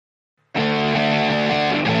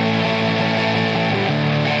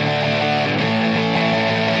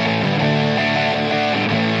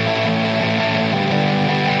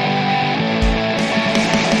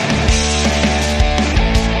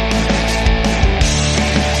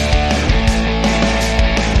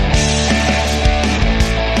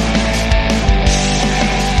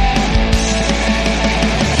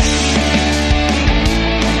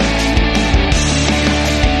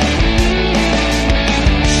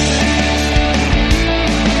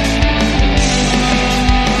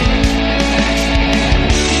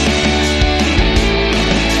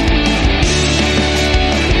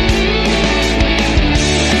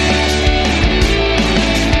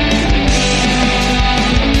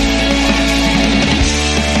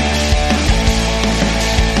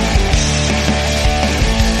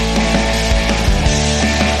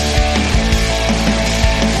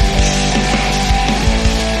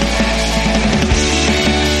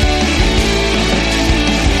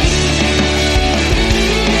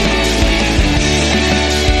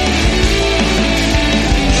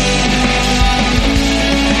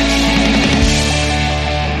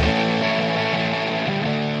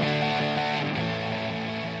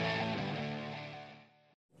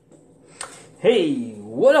Hey,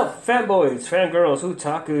 what up, fanboys, fangirls,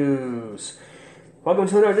 otakus? Welcome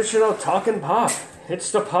to another edition of Talkin' Pop.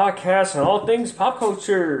 It's the podcast on all things pop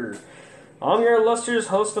culture. I'm your illustrious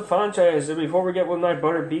host, the franchise, and before we get with my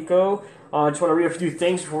brother Biko, I just want to read a few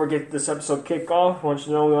things before we get this episode kicked off. I want you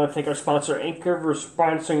to know we want to thank our sponsor, Anchor, for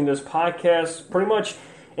sponsoring this podcast. Pretty much,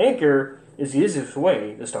 Anchor is the easiest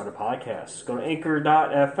way to start a podcast. Go to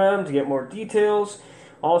anchor.fm to get more details.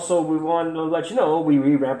 Also, we want to let you know we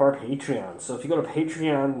revamp our Patreon. So if you go to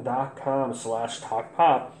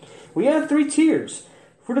patreon.com/talkpop, we have 3 tiers.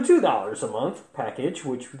 For the $2 a month package,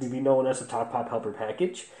 which would be known as the Talk Pop Helper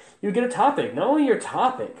package, you get a topic. Not only your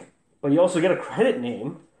topic, but you also get a credit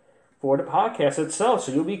name for the podcast itself.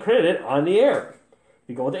 So you'll be credited on the air.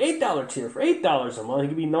 You go with the $8 tier. For $8 a month, you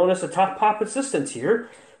can be known as the Talk Pop Assistant tier,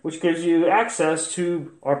 which gives you access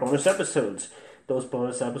to our bonus episodes. Those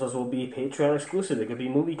bonus episodes will be Patreon exclusive. It could be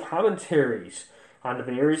movie commentaries on the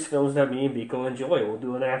various films that me and Biko enjoy. We'll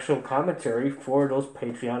do an actual commentary for those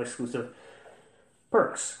Patreon exclusive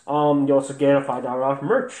perks. You also get a $5 off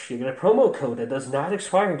merch. You get a promo code that does not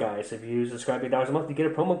expire, guys. If you subscribe $8 a month, you get a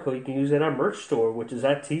promo code. You can use it at our merch store, which is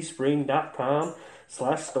at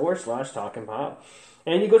teespring.com/store/talkingpop.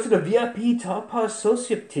 And you go to the VIP Talk Pop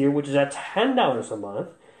Associate tier, which is at $10 a month.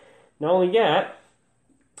 Not only that,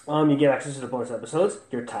 you get access to the bonus episodes,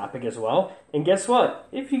 your topic as well. And guess what?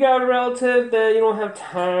 If you got a relative that you don't have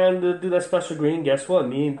time to do that special greeting, guess what?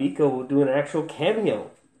 Me and Biko will do an actual cameo.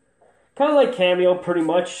 Kind of like Cameo, pretty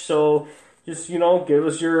much. So just, give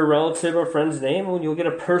us your relative or friend's name and you'll get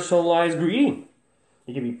a personalized greeting.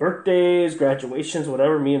 It can be birthdays, graduations,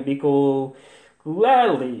 whatever. Me and Biko will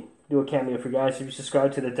gladly do a cameo for you guys if you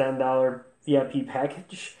subscribe to the $10 VIP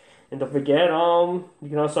package. And don't forget, you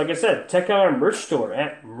can also, like I said, check out our merch store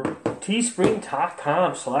at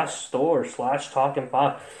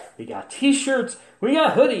teespring.com/store/talkingpop. We got t-shirts, we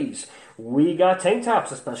got hoodies, we got tank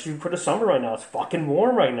tops, especially for the summer right now. It's fucking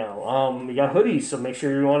warm right now. We got hoodies, so make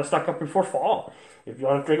sure you want to stock up before fall. If you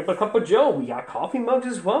want to drink up a cup of Joe, we got coffee mugs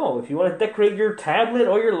as well. If you want to decorate your tablet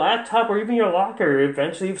or your laptop or even your locker,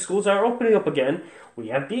 eventually if schools are opening up again, we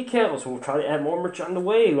have decals. We'll try to add more merch on the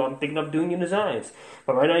way. I'm thinking of doing new designs.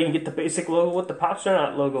 But right now you can get the basic logo with the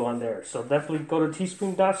Popstar logo on there. So definitely go to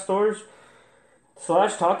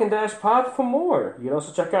teespring.stores/talking-pop for more. You can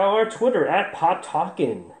also check out our Twitter at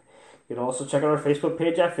PopTalkin'. You can also check out our Facebook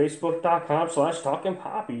page at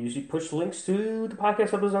facebook.com/talkingpop. We usually push links to the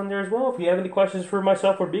podcast episodes on there as well. If you have any questions for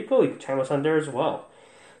myself or Biko, you can chime us on there as well.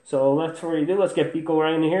 So that's what we do. Let's get Biko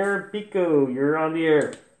right in here. Biko, you're on the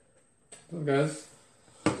air. Hey guys.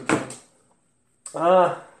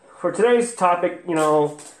 For today's topic,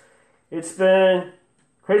 it's been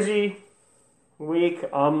crazy week.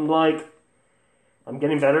 I'm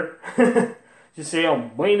getting better. Just say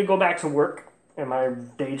I'm waiting to go back to work at my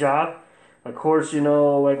day job. Of course,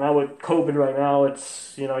 right now with COVID right now,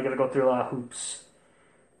 it's, I gotta go through a lot of hoops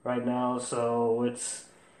right now. So it's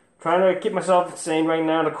trying to keep myself sane right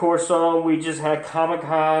now. And of course, we just had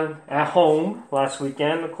Comic-Con at home last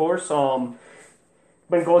weekend, of course.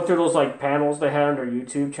 Been going through those panels they had on their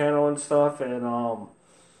YouTube channel and stuff, and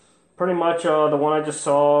pretty much the one I just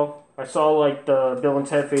saw, the Bill and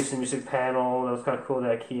Ted Face the Music panel. That was kind of cool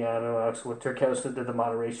that Keanu, Alex Winter, Kevin Smith did the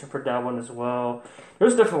moderation for that one as well.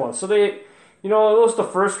 There's different ones. So they, it was the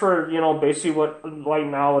first for, basically what right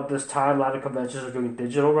now at this time a lot of conventions are doing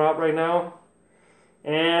digital route right now.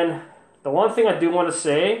 And the one thing I do want to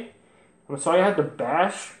say, I'm sorry I had to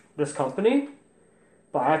bash this company,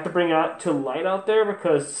 but I have to bring it to light out there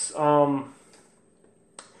because the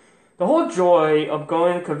whole joy of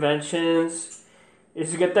going to conventions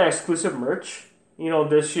is to get that exclusive merch.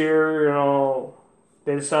 This year,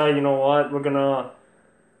 they decided, what, we're going to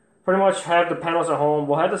pretty much have the panels at home.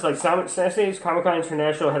 We'll have this, San Diego Comic-Con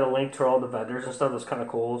International had a link to all the vendors and stuff. It was kind of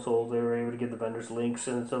cool, so they were able to give the vendors links,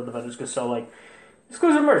 and so the vendors could sell,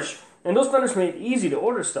 exclusive merch. And those vendors made it easy to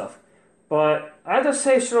order stuff. But I have to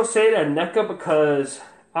say that NECA because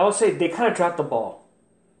I would say they kind of dropped the ball.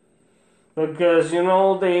 Because,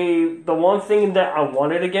 the one thing that I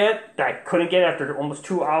wanted to get, that I couldn't get after almost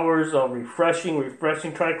 2 hours of refreshing,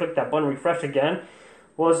 trying to click that button, refresh again,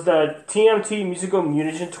 was the TMT Musical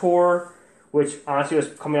Munition Tour, which honestly was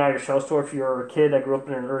coming out of your shell store if you're a kid that grew up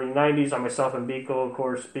in the early 90s. Like myself and Biko, of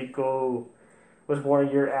course. Biko was born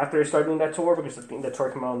a year after I started doing that tour because I think the tour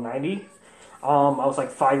came out in 90. I was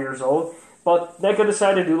 5 years old. But NECA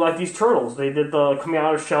decided to do these turtles. They did the coming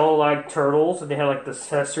out of shell turtles, and they had the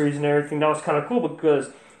accessories and everything. That was kind of cool because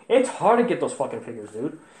it's hard to get those fucking figures,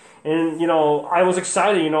 dude. And I was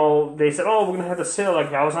excited. They said, "Oh, we're gonna have the sale."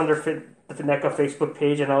 I was on their the NECA Facebook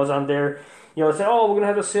page, and I was on there. They said, "Oh, we're gonna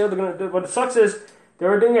have the sale." They're gonna do. What it sucks is they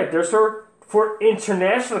were doing it at their store for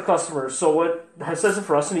international customers. So what says it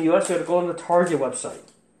for us in the U.S., we have to go on the Target website.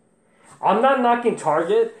 I'm not knocking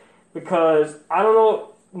Target because I don't know.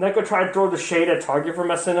 NECA tried to throw the shade at Target for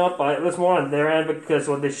messing up, but it was more on their end because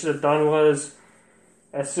what they should have done was,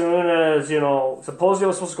 as soon as, supposedly it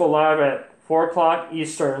was supposed to go live at 4 o'clock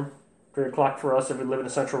Eastern, 3 o'clock for us if we live in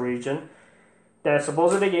the central region, that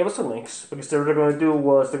supposedly they gave us the links because what they're going to do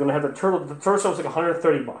was they're going to have the turtle was like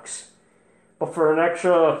 $130. But for an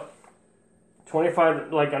extra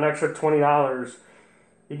 $20,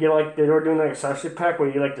 you get like, they were doing like a accessory pack where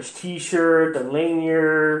you get like this t-shirt, the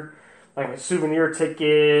lanyard, like a souvenir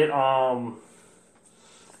ticket,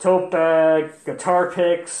 tote bag, guitar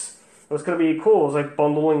picks. It was going to be cool. It was like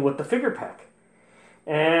bundling with the figure pack.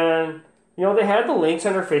 And, they had the links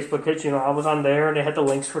on their Facebook page. I was on there and they had the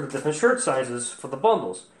links for the different shirt sizes for the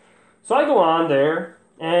bundles. So I go on there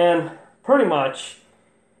and pretty much,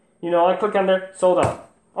 I click on there, sold out.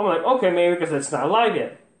 I'm like, okay, maybe because it's not live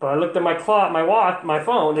yet. But I looked at my clock, my watch, my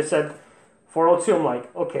phone, it said 4:02. I'm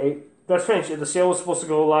like, okay. That's strange. The sale was supposed to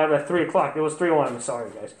go live at 3 o'clock. It was 3:01. I'm sorry,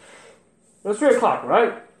 guys. It was 3 o'clock,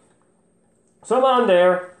 right? So I'm on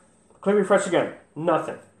there. Click refresh again.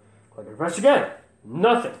 Nothing. Click refresh again.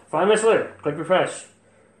 Nothing. 5 minutes later. Click refresh.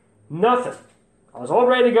 Nothing. I was all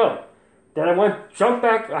ready to go. Then I jumped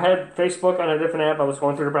back. I had Facebook on a different app. I was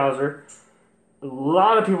going through the browser. A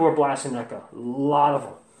lot of people were blasting NECA. A lot of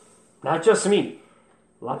them. Not just me.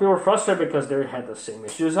 A lot of people were frustrated because they had the same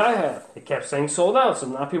issues I had. They kept saying sold out, so a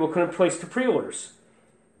lot of people couldn't place the pre-orders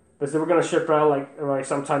because they were going to ship out like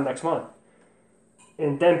sometime next month.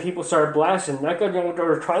 And then people started blasting. NECA, they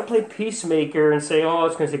were trying to play peacemaker and say, oh,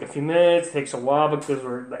 it's going to take a few minutes, it takes a while because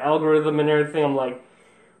we're the algorithm and everything. I'm like,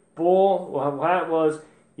 bull. Well, what was,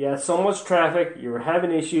 you had so much traffic, you were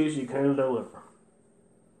having issues, you couldn't deliver.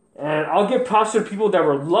 And I'll give props to the people that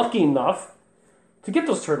were lucky enough to get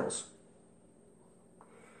those turtles.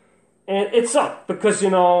 And it sucked because,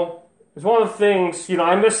 it's one of the things,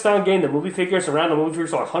 I missed out on getting the movie figures around the movie figures,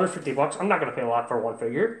 so $150. I'm not going to pay a lot for one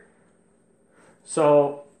figure.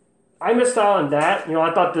 So I missed out on that.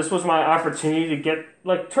 I thought this was my opportunity to get,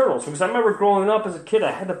 turtles. Because I remember growing up as a kid,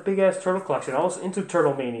 I had a big-ass turtle collection. I was into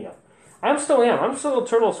Turtle Mania. I'm still a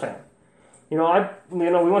Turtles fan. We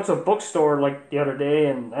went to a bookstore, the other day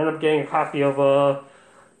and ended up getting a copy of,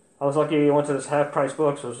 I was lucky I went to this half-price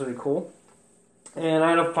book, so it was really cool. And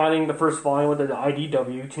I ended up finding the first volume with the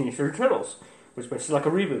IDW Teenage Mutant Ninja Turtles, which makes it like a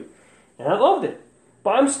reboot. And I loved it.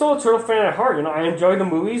 But I'm still a Turtle fan at heart. I enjoy the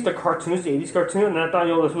movies, the cartoons, the 80s cartoon, and I thought,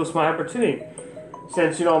 this was my opportunity.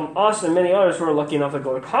 Since, us and many others were lucky enough to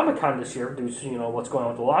go to Comic-Con this year due to, what's going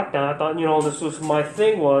on with the lockdown, I thought, this was my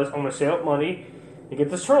thing was, I'm going to save up money and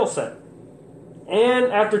get this Turtle set.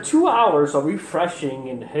 And after 2 hours of refreshing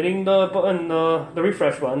and hitting the button, the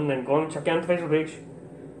refresh button, and going to check out the Facebook page,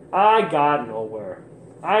 I got nowhere.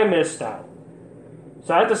 I missed out.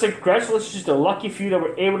 So I have to say congratulations to the lucky few that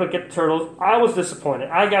were able to get the turtles. I was disappointed.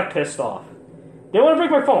 I got pissed off. They want to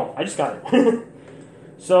break my phone. I just got it.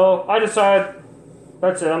 So I decided,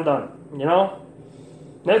 that's it, I'm done.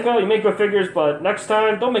 NECA, you make good figures, but next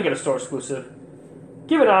time, don't make it a store exclusive.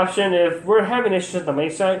 Give it an option. If we're having issues at the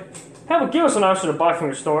main site, give us an option to buy from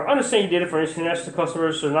your store. I understand you did it for international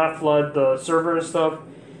customers to not flood the server and stuff.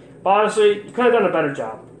 But honestly, you could have done a better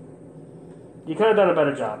job. I'm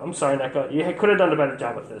sorry, NECA. You could have done a better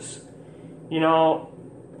job with this. Not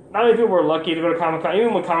many people were lucky to go to Comic-Con.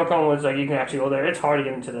 Even when Comic-Con was you can actually go there, it's hard to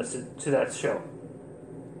get into that show.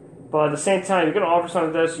 But at the same time, you're going to offer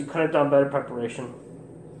something like this, you could have done better preparation.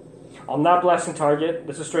 I'm not blasting Target.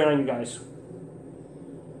 This is straight on you guys.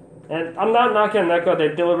 And I'm not knocking NECA.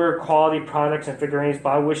 They deliver quality products and figurines,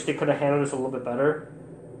 but I wish they could have handled this a little bit better.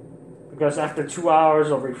 Because after 2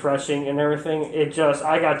 hours of refreshing and everything,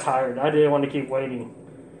 I got tired. I didn't want to keep waiting.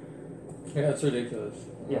 Yeah, it's ridiculous.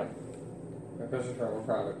 Yeah. Especially from a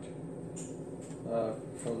product.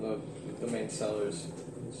 From the main sellers.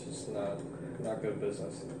 It's just not good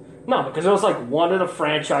business. No, because it was one of the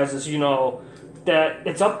franchises, that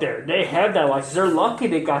it's up there. They have that license. They're lucky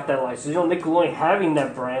they got that license. Nickelodeon having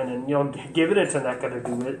that brand and, giving it to NECA to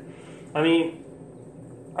do it. I mean,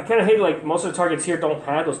 I kind of hate, most of the Targets here don't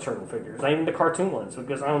have those turtle figures. Not even the cartoon ones,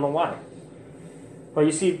 because I don't know why. But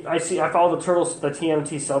I follow the Turtles, the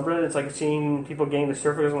TMT subreddit. It's like seeing people getting the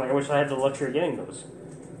figures. I'm like, I wish I had the luxury of getting those.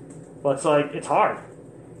 But it's hard.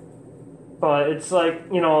 But it's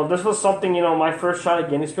this was something, my first shot at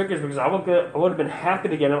getting these figures because I would have been happy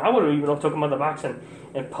to get them. I would have even took them out of the box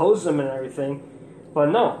and posed them and everything. But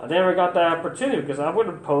no, I never got that opportunity because I would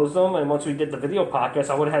have posed them, and once we did the video podcast,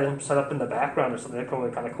 I would have had them set up in the background or something. That could have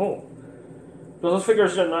been kind of cool. Those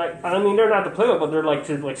figures are not. I mean, they're not to play with, but they're like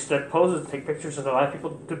to like step poses, take pictures, and a lot of people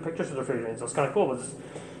do pictures of their figurines. So it's kind of cool. But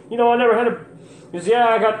I never had a. Because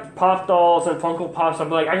I got pop dolls and Funko Pops. I'm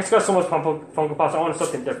like, I just got so much Funko Pops. I wanted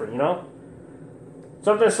something different,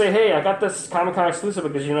 Something to say, hey, I got this Comic-Con exclusive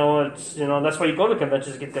because that's why you go to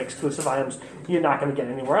conventions to get the exclusive items you're not going to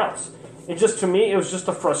get anywhere else. It just, to me, it was just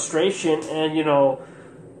a frustration, and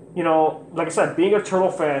like I said, being a Turtle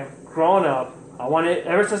fan, growing up, I wanted,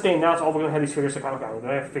 ever since they announced, we're going to have these figures at Comic-Con, we're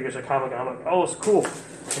going to have figures at Comic-Con, I'm like, oh, it's cool.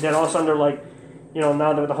 And then all of a sudden they're like, now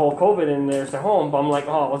that with the whole COVID and there's the home, but I'm like,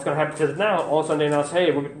 oh, what's going to happen to this now? All of a sudden they announce, hey,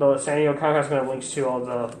 the San Diego Comic-Con is going to have links to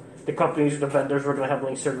all the companies, the vendors, we're going to have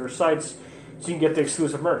links to their sites, so you can get the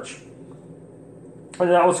exclusive merch.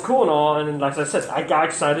 And that was cool and all, and like I said, I got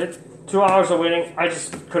excited. 2 hours of waiting, I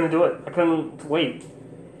just couldn't do it. I couldn't wait.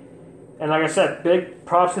 And like I said, big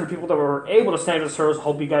props to the people that were able to snag the turtles.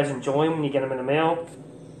 Hope you guys enjoy them when you get them in the mail.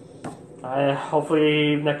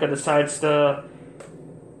 Hopefully NECA decides to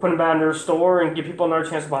put them back in their store and give people another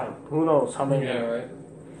chance to buy them. Who knows how many? Yeah, right.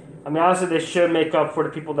 I mean, honestly, they should make up for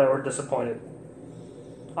the people that were disappointed.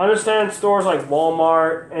 I understand stores like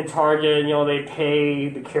Walmart and Target, they pay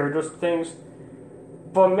the carriers things,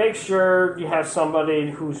 but make sure you have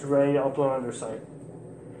somebody who's ready to upload on their site.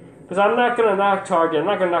 Because I'm not going to knock Target, I'm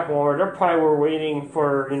not going to knock Walmart. They probably were waiting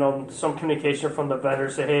for, some communication from the vendor,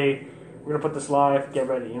 say, hey, we're going to put this live, get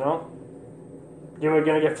ready, Then we're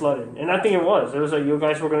going to get flooded. And I think it was. It was like, you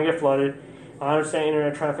guys were going to get flooded. I understand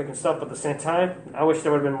internet traffic and stuff, but at the same time, I wish they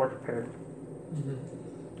would have been more prepared.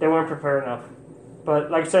 Mm-hmm. They weren't prepared enough.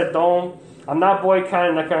 But like I said, I'm not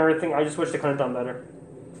boycotting that kind of everything. I just wish they could have done better.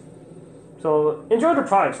 So enjoy the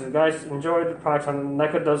products, guys. Enjoy the products.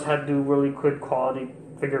 NECA does have to do really good quality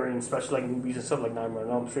figurines, especially like movies and stuff like Nightmare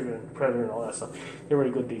on Elm Street and Predator and all that stuff. They're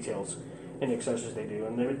really good details in the accessories they do.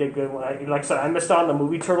 And they good. Like I said, I missed out on the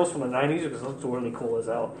movie Turtles from the 90s because those looked really cool as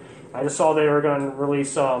hell. I just saw they were going to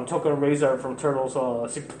release Token and Razor from Turtles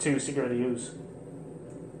 2 Secret of the Ooze.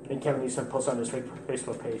 And Kevin Eastman posted on his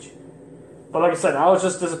Facebook page. But like I said, I was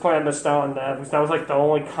just disappointed I missed out on that because that was like the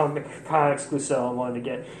only Comic-Con exclusive I wanted to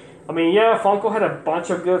get. I mean, yeah, Funko had a bunch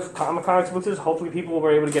of good Comic-Con exclusives. Hopefully people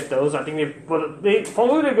were able to get those. I think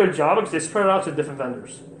Funko did a good job because they spread it out to different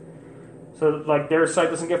vendors. So like their site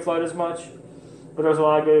doesn't get flooded as much. But there's a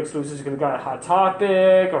lot of good exclusives. You could have got a Hot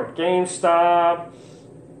Topic or GameStop.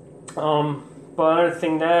 But another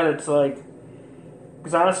thing that it's like,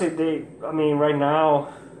 because honestly, right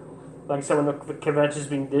now, like I said, when the convention's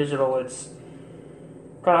being digital, it's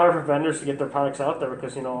kind of hard for vendors to get their products out there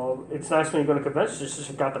because, it's nice when you go to conventions, just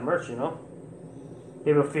you got the merch, Be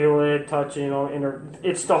able to feel it, touch it,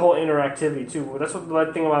 it's the whole interactivity too. That's what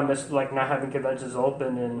the thing about miss, like not having conventions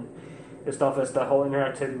open and stuff is the whole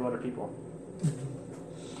interactivity with other people.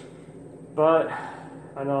 But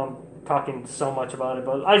I know I'm talking so much about it,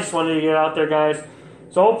 but I just wanted to get out there, guys.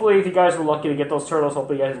 So hopefully, if you guys were lucky to get those turtles,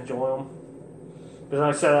 hopefully you guys enjoy them.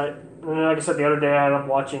 Because like I said the other day, I ended up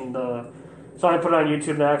watching so I put it on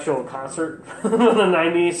YouTube the actual concert in the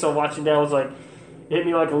 90s. So watching that was like, it hit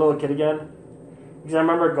me like a little kid again. Because I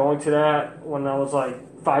remember going to that when I was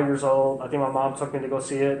like 5 years old. I think my mom took me to go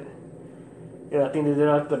see it. Yeah, I think they did it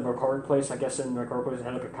at the record place. I guess in the record place, they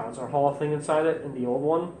had like a concert hall thing inside it, in the old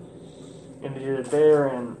one. And they did it there,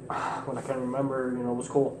 and when I can remember, it was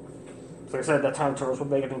cool. So like I said, at that time, Turtles were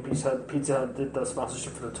big. I think Pizza Hut did the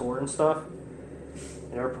sponsorship for the tour and stuff.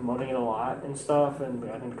 And they were promoting it a lot and stuff, and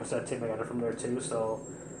I think the cassette tape, I got it from there too, so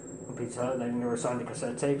from Pizza Hut, and I never signed the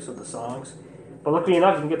cassette tapes with the songs. But luckily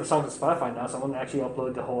enough, you can get the songs on Spotify now. Someone actually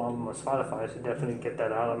uploaded the whole album on Spotify, so definitely get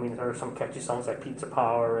that out. I mean, there are some catchy songs like Pizza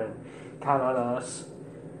Power and Count on Us.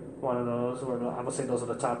 One of those, I would say those are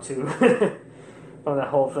the top two from that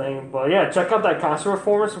whole thing. But yeah, check out that concert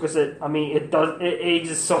performance because it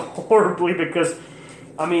ages so horribly because,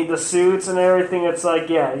 the suits and everything, it's like,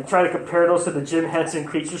 yeah, you try to compare those to the Jim Henson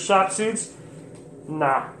Creature Shop suits.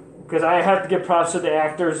 Nah. Because I have to give props to the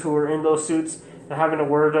actors who were in those suits and having to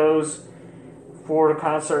wear those for the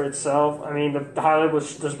concert itself. The highlight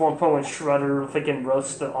was there's one point when Shredder freaking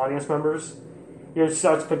roasts the audience members. He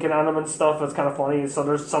starts picking on them and stuff. It's kind of funny. So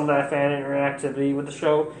there's some of that fan interactivity with the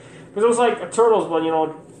show. Because it was like a Turtles, but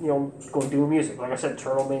going to do music. Like I said,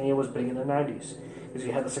 Turtle Mania was big in the 90s. Because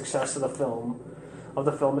you had the success of the film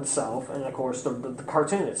itself, and of course the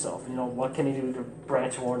cartoon itself. What can he do to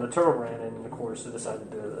branch more in the Turtle brand? And of course, they decided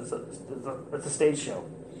to do it as a stage show.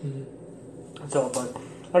 Mm-hmm. So, but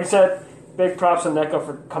like I said, big props to NECA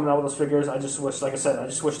for coming out with those figures. I just wish they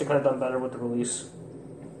could have done better with the release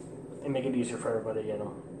and make it easier for everybody to get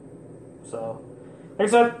them. So, like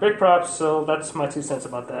I said, big props. So that's my 2 cents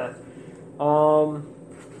about that.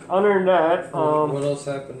 Other than that, what else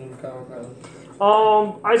happened in Comic-Con?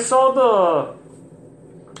 I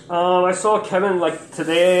saw Kevin like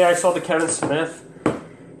today. I saw the Kevin Smith.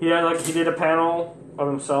 He did a panel of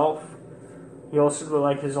himself. He also did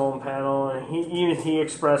like his own panel, and he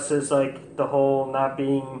expresses like the whole not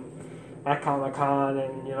being at Comic Con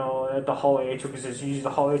and at the Hall H, because it's usually the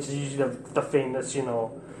Hall H is usually the famous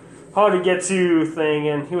hard to get to thing.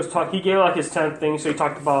 And he gave like his 10 things. So he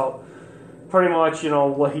talked about pretty much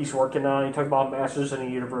what he's working on. He talked about Masters in the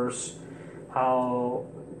Universe, how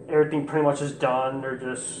everything pretty much is done. They're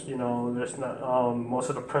just there's not most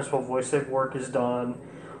of the principal voice work is done.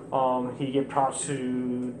 He gave props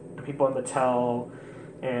to the people at Mattel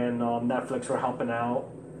and Netflix for helping out.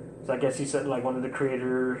 So I guess he said like one of the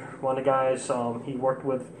guys he worked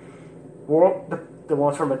with, the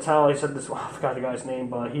ones from Mattel. He said this. I forgot the guy's name,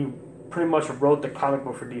 but he pretty much wrote the comic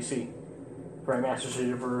book for DC, for Masters of the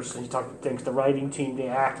Universe. And he talked things, the writing team, the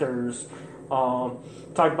actors.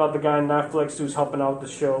 Talked about the guy on Netflix who's helping out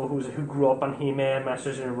with the show, who grew up on He-Man,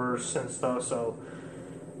 Masters of the Universe, and stuff. So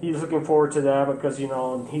he's looking forward to that because he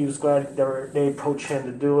was glad they approached him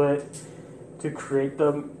to do it, to create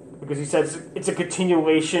them, because he says it's a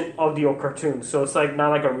continuation of the old cartoon. So it's like not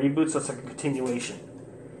like a reboot, so it's like a continuation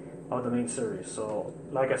of the main series. So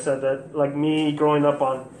like I said, that like me growing up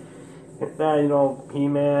on that,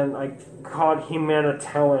 He-Man, I caught He-Man a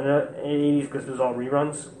tail in the 80s because it was all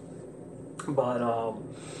reruns. But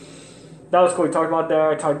that was cool. We talked about that.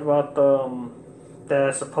 I talked about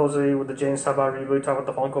that supposedly with the James Silent reboot, we talked about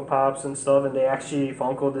the Funko Pops and stuff, and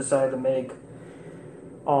Funko decided to make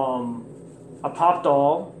a pop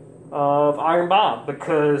doll of Iron Bob,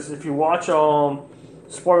 because if you watch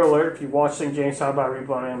spoiler alert, if you watch the James Silent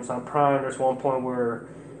reboot on Amazon Prime, there's one point where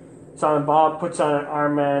Silent Bob puts on an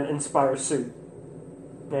Iron Man inspired suit.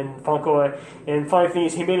 And Funko, and funny thing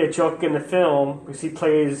is, he made a joke in the film because he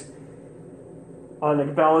plays an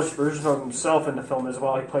embellished version of himself in the film as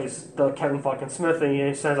well. He plays the Kevin fucking Smith, and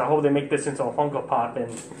he says, "I hope they make this into a Funko Pop."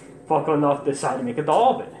 And Funko enough decided to make a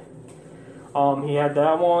doll of it. He had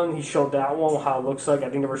that one. He showed that one how it looks like. I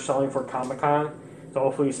think they were selling for Comic Con, so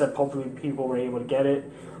hopefully people were able to get it.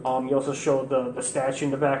 He also showed the statue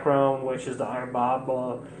in the background, which is the Iron Bob,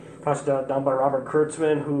 done by Robert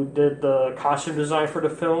Kurtzman, who did the costume design for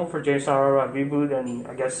the film for James Silent reboot, and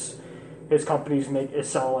I guess his companies is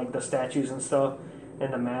selling like the statues and stuff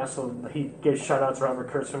and the mask. So he gives shout out to Robert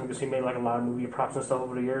Kurtzman because he made like a lot of movie props and stuff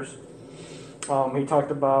over the years. He talked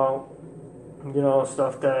about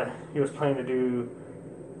stuff that he was planning to do,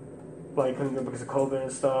 like because of COVID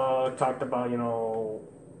and stuff. Talked about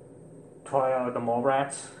try out the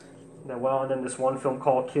Mallrats. And then this one film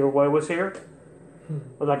called Kilroy was here.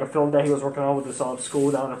 It was like a film that he was working on with this school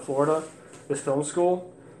down in Florida, this film school.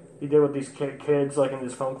 He did with these kids, like in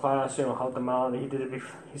this film class, helped them out. And he did it.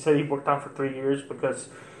 He said he worked on for 3 years because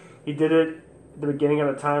he did it at the beginning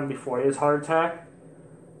of the time before his heart attack.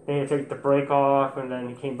 And he had to take the break off, and then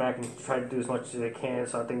he came back and tried to do as much as they can.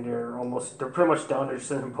 So I think they're pretty much done. They're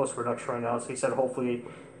just in post-production right now. So he said hopefully,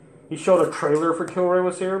 he showed a trailer for Kilroy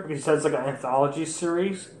was here because he said it's like an anthology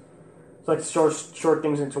series. It's like short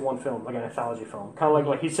things into one film, like an anthology film. Kind of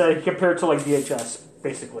like he said, he compared it to like VHS,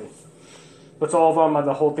 basically. That's all of them.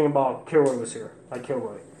 The whole thing about Kilroy was here, like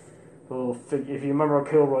Kilroy. If you remember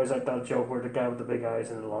Kilroy's, like that joke where the guy with the big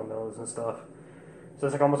eyes and the long nose and stuff. So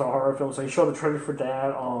it's like almost a horror film. So he showed the trailer for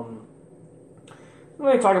that.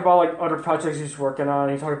 Then he talked about like other projects he's working on.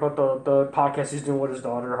 He talked about the podcast he's doing with his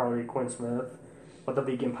daughter, Harley Quinn Smith, but the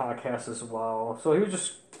vegan podcast as well. So he was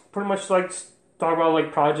just pretty much like talking about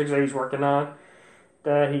like projects that he's working on.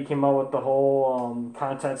 That he came out with the whole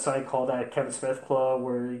content site called that Kevin Smith Club,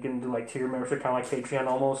 where you can do like tier membership, kind of like Patreon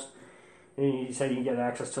almost. And he said you can get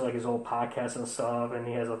access to like his old podcasts and stuff, and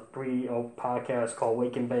he has a free old podcast called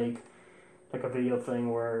Wake and Bake, like a video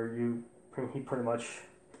thing where he pretty much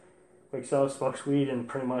wakes up, smokes weed, and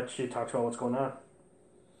pretty much he talks about what's going on.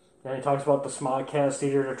 And he talks about the Smodcast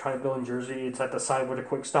Theater they're trying to build in Jersey. It's at the side where the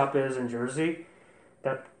Quick Stop is in Jersey.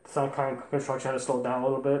 That some kind of construction had to slow down a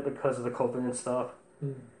little bit because of the COVID and stuff.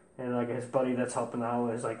 And like his buddy that's helping out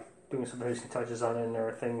is like doing some finishing touches on it and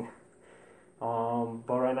everything.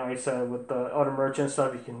 But right now he said with the other merch and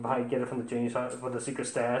stuff, you can get it from the James with the Secret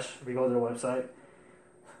Stash if you go to their website.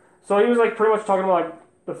 So he was like pretty much talking about like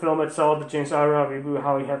the film itself, the James Silent reboot,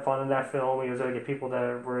 how he had fun in that film. He was able to get people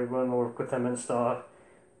that were willing to work with him and stuff,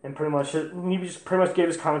 and he just pretty much gave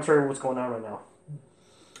his commentary of what's going on right now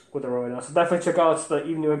with the right now. So definitely check out the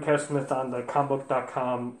Evening with Kevin Smith on the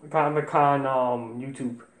comicbook.com Comic-Con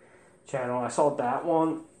YouTube channel. I saw that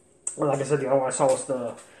one. Well, like I said, the other one I saw was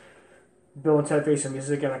the Bill and Ted Face of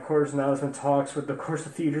Music, and of course now there's been talks with the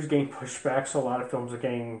theaters getting pushed back, so a lot of films are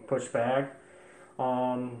getting pushed back.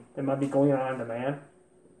 It might be going on demand.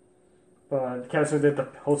 But Kevin Smith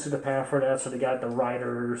hosted the panel for that, so they got the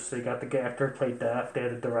writers, they got the actor who played Death, they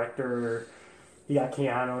had the director, you got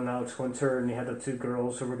Keanu and Alex Winter, and you had the two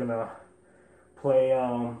girls who were gonna play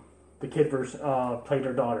the kid version, play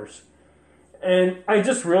their daughters. And I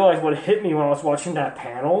just realized what hit me when I was watching that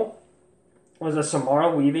panel was that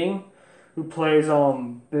Samara Weaving, who plays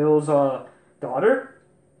Bill's daughter,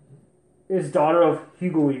 is daughter of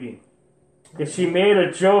Hugo Weaving. And she made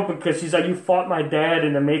a joke because she's like, "You fought my dad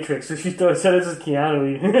in the Matrix." So she said this is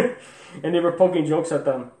Keanu. And they were poking jokes at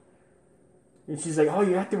them. And she's like, "Oh,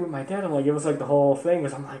 you acted with my dad." I'm like, it was like the whole thing.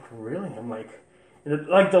 I'm like, really? I'm like,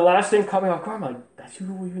 the last thing caught me off guard. I'm like, that's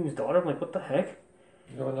Hugo Weaving's daughter? I'm like, what the heck?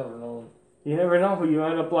 You would never know. You never know who you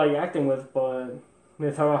end up like acting with, but they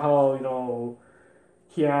talk about how,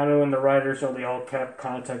 Keanu and the writers, they all kept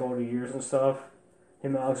contact over the years and stuff.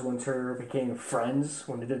 Him and Alex Winter became friends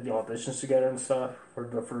when they did the auditions together and stuff for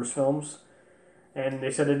the first films. And they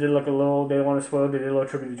said they did like they didn't want to spoil, they did a little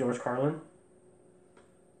tribute to George Carlin.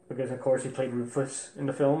 Because, of course, he played Rufus in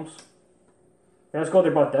the films. And it's cool they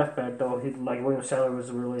brought Death back, though. William Sadler was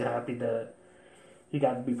really happy that he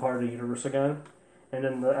got to be part of the universe again. And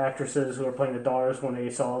then the actresses who were playing the daughters, when they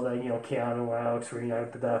saw that, Keanu and Alex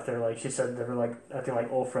reunited to Death, she said they were acting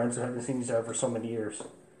like old friends who haven't seen each other for so many years.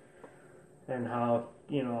 And how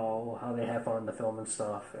they have fun in the film and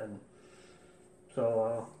stuff. And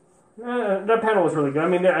so that panel was really good. I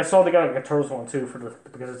mean, I saw they got a Turtles one too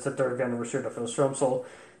because it's the 3rd anniversary of the first film. So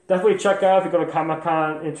definitely check out if you go to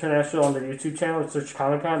Comic-Con International on their YouTube channel. Search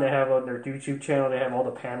Comic-Con. They have on their YouTube channel. They have all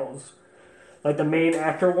the panels, like the main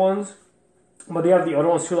actor ones, but they have the other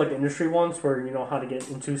ones too, like the industry ones, where you know how to get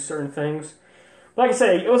into certain things. But like I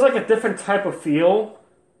say, it was like a different type of feel.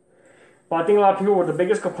 But I think a lot of people, the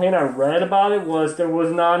biggest complaint I read about it was there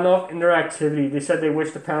was not enough interactivity. They said they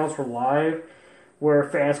wish the panels were live, where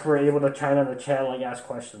fans were able to chime in the chat and ask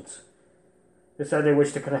questions. They said they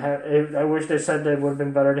wish they could have. I wish they said that it would have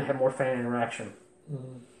been better to have more fan interaction.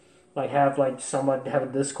 Mm-hmm. Someone have a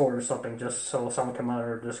Discord or something, just so someone come out of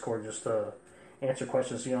their Discord just to answer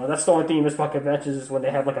questions. That's the only thing you miss about conventions is when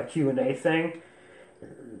they have like a Q&A thing,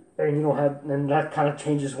 and you don't have, and that kind of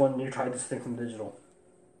changes when you try this thing from digital.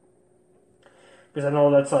 Because I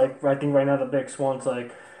know that's I think right now the big one's I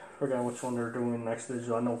forgot which one they're doing next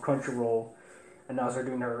digital. I know Crunchyroll announced they're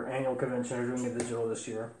doing their annual convention. They're doing it digital this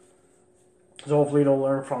year. So hopefully they'll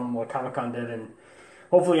learn from what Comic-Con did and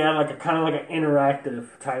hopefully add an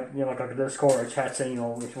interactive type, like a Discord or a chat saying,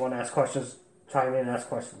 if you want to ask questions, chime in and ask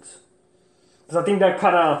questions. Because I think that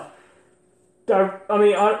kind of,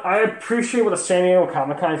 I appreciate what the San Diego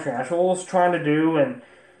Comic-Con International is trying to do and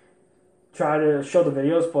try to show the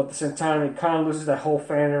videos, but at the same time, it kind of loses that whole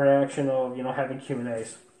fan interaction of, having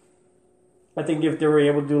Q&As. I think if they were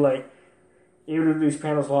able to do these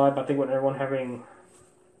panels live, I think with everyone having,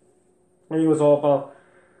 I think it was all about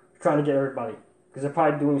trying to get everybody. Because they're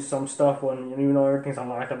probably doing some stuff when, even though everything's on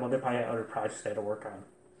lockdown, but they probably had other projects they had to work on.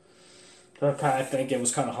 So I kind of think it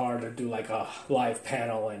was kind of hard to do a live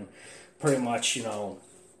panel and pretty much, do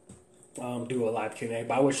a live Q&A.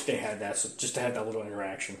 But I wish they had that, so just to have that little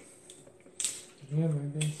interaction. Yeah,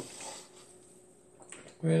 maybe.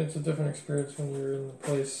 I mean, it's a different experience when you're in the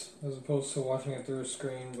place as opposed to watching it through a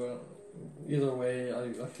screen, but either way,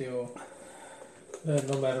 I feel that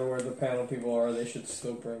no matter where the panel people are, they should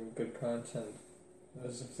still bring good content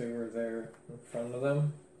as if they were there in front of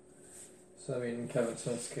them. So, I mean, in Kevin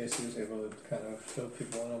Smith's case, he was able to kind of show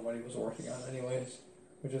people what he was working on anyways,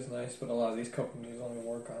 which is nice, but a lot of these companies only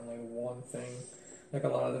work on, one thing. Like a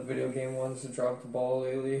lot of the video game ones that dropped the ball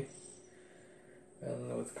lately.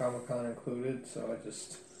 And with Comic-Con included, so I don't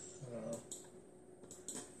know.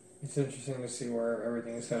 It's interesting to see where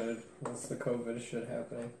everything is headed with the COVID shit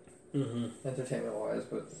happening. Mm-hmm. Entertainment-wise,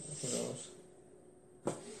 but who knows?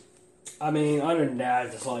 I mean, other than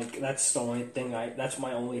that, that's the only thing that's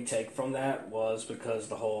my only take from that was because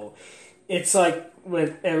it's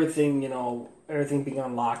with everything, everything being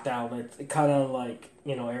on lockdown, it kind of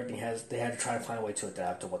everything they had to try to find a way to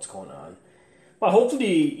adapt to what's going on. But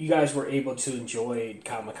hopefully you guys were able to enjoy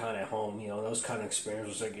Comic-Con at home. Those kind of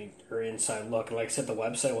experiences or inside look. Like I said, the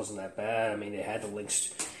website wasn't that bad. I mean, they had the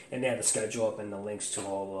links and they had the schedule up and the links to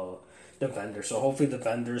all the vendors. So hopefully the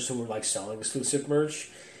vendors who were selling exclusive merch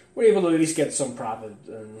were able to at least get some profit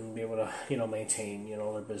and be able to maintain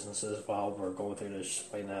their businesses while we're going through this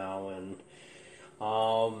right now. And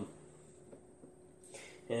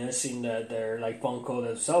it seemed that they're Funko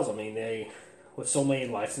themselves. I mean, they with so many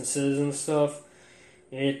licenses and stuff.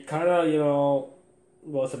 It kind of,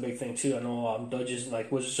 was a big thing too. I know Dungeons,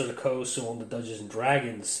 Wizards of the Coast and all the Dungeons and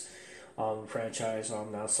Dragons franchise.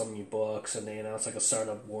 Announced some new books, and they announced like a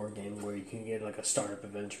startup war game where you can get like a startup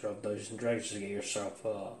adventure of Dungeons and Dragons to get yourself,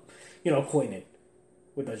 acquainted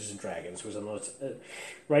with Dungeons and Dragons. Because I know it's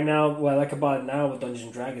right now. What I like about it now with Dungeons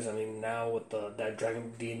and Dragons, I mean, now with that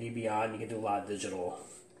Dragon D&D Beyond, you can do a lot of digital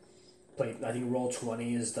play. I think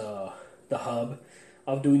Roll20 is the hub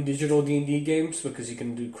of doing digital D&D games, because you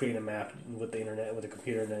can create a map with the internet, with the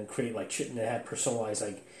computer, and then create like shit, and they have personalized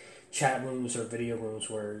like chat rooms or video rooms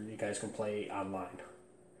where you guys can play online.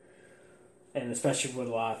 And especially with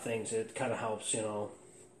a lot of things, it kind of helps, like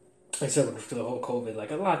I said, for the whole COVID,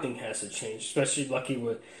 like a lot of things has to change. Especially lucky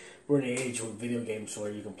we're in an age with video games where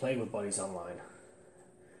you can play with buddies online.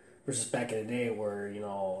 Versus back in the day where, if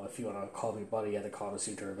you want to call your buddy, you had to call to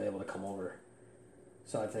see if they're available to come over.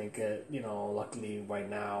 So I think, luckily right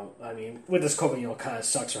now, I mean, with this COVID, kind of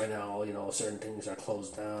sucks right now. Certain things are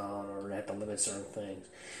closed down or they have to limit certain things.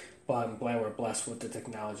 But I'm glad we're blessed with the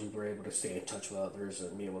technology. We're able to stay in touch with others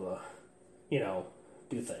and be able to,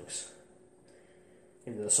 do things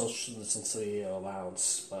in the social distancing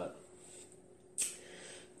allowance. But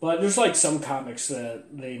there's like some comics that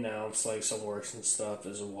they announced, like some works and stuff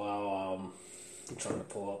as well. I'm trying to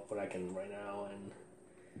pull up what I can right now and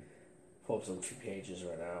pull up some few pages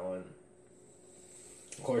right now. And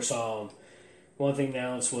of course, one thing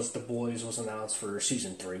announced was The Boys was announced for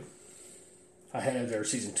season 3. Ahead of their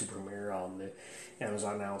season 2 premiere,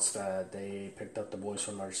 Amazon announced that they picked up The Boys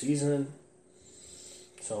for another season.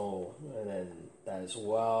 So, and then that as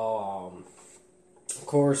well. Of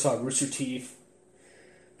course, Rooster Teeth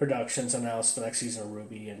Productions announced the next season of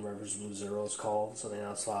Ruby and Rivers Blue Zero is called. So they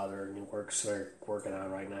announced a lot of their new works they're working on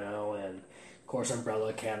right now. And of course,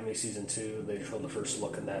 Umbrella Academy season 2. They showed the first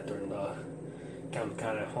look at that during the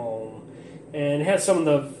Comic-Con at home. And it had some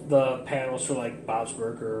of the panels for like Bob's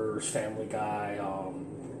Burgers, Family Guy,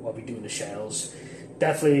 What We Do in the Shadows.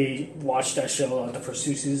 Definitely watch that show. The first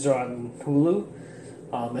 2 seasons are on Hulu.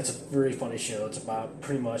 It's a very funny show. It's about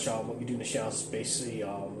pretty much What We Do in the Shadows is basically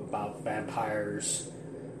about vampires.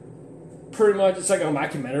 Pretty much, it's like a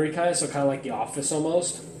mockumentary kind of, so kind of like The Office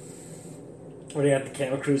almost. Where they have the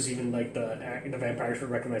camera crews, even like the vampires would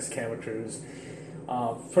recognize the camera crews.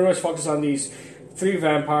 Pretty much focus on these 3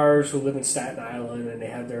 vampires who live in Staten Island, and they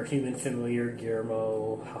have their human familiar,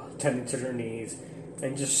 Guillermo, tending to their needs,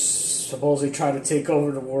 and just supposedly try to take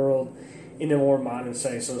over the world in a more modern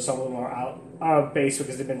sense. So some of them are out of base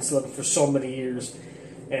because they've been living for so many years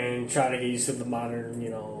and try to get used to the modern,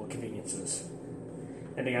 conveniences.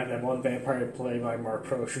 And they got that one vampire played by Mark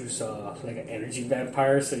Proch, who's like an energy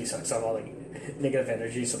vampire, so he sucks out all like negative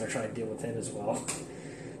energy, so they're trying to deal with him as well.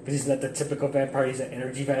 But he's not the typical vampire, he's an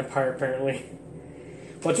energy vampire apparently.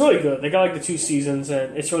 But it's really good. They got like the 2 seasons,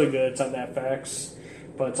 and it's really good. It's on Netflix,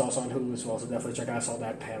 but it's also on Hulu as well, so definitely check out. I saw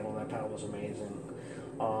that panel. That panel was amazing.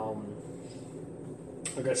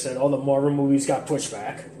 Like I said, all the Marvel movies got pushed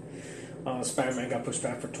back. Spider-Man got pushed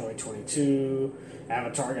back for 2022.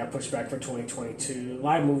 Avatar got pushed back for 2022. A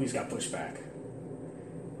lot of movies got pushed back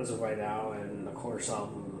as of right now. And of course,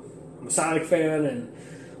 I'm a Sonic fan, and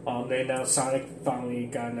they announced Sonic finally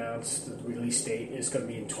got announced. The release date is going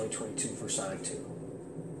to be in 2022 for Sonic 2.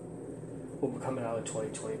 Will be coming out in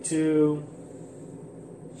 2022.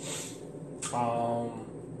 What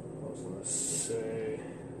was I going to say?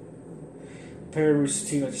 Apparently, Rooster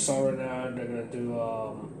Teeth, I just saw right now, they're going to do,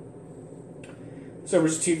 so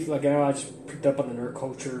Rooster Teeth, like I just picked up on the Nerd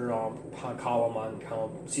Culture column on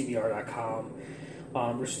CBR.com.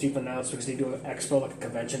 Rooster Teeth announced because they do an expo, like a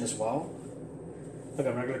convention as well. Like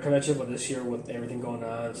a regular convention, but this year with everything going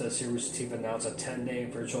on, it says here Rooster Teeth announced a 10-day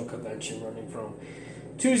virtual convention running from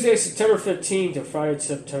Tuesday, September 15th to Friday,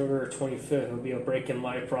 September 25th. It'll be a break-in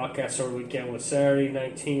live broadcast over the weekend with Saturday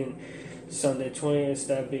 19, Sunday 20th,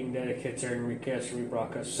 instead of being dedicated to recast and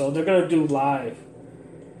rebroadcast. So they're going to do live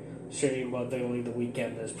streaming, but they only the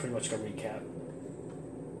weekend is pretty much going to recap.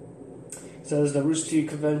 It says the Rooster Teeth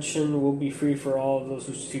convention will be free for all of those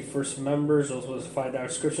Rooster Teeth First members. Those was a $5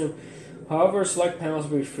 subscription. However, select panels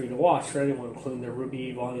will be free to watch for anyone, including the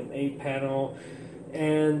Ruby Volume 8 panel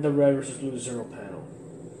and the Red vs. Blue Zero panel.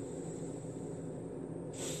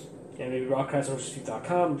 And maybe broadcast on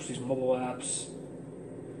RoosterTeeth.com, Rooster Teeth's mobile apps.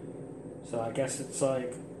 So I guess it's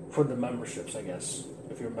like for the memberships, I guess.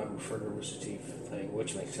 If you're a member for the Rooster Teeth thing,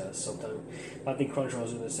 which makes sense sometimes. I think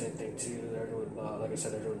Crunchyroll's doing the same thing too. They're doing, like I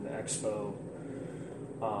said, they're doing the expo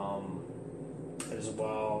as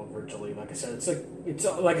well virtually. Like I said, it's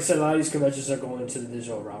like I said, a lot of these conventions are going to the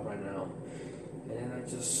digital route right now. And I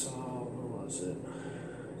just saw, what was it?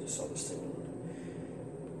 I just saw this thing.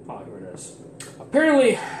 Oh, here it is.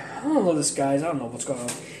 Apparently, I don't know this, guys. I don't know what's going on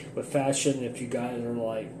with fashion. If you guys are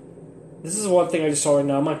like this is one thing I just saw right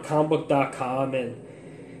now. I'm on comicbook.com, and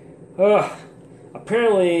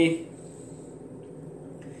apparently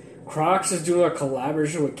Crocs is doing a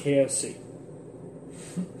collaboration with KFC.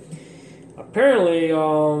 Apparently, there's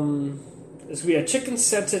going to be a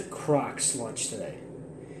chicken-scented Crocs lunch today.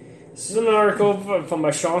 This is an article from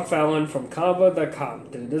by Sean Fallon from comicbook.com.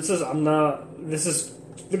 Dude, look at this. This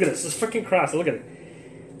is freaking Crocs. Look at it.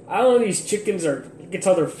 I don't know if these chickens are, you can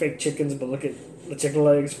tell they're fake chickens, but look at the chicken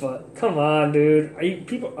legs. But come on, dude.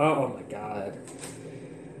 Oh my god.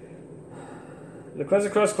 The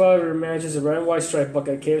Classic Cross Collaborator matches a red and white striped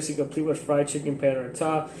bucket of KFC complete with fried chicken pan on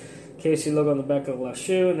top. KFC logo on the back of the left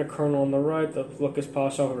shoe and the kernel on the right. The look is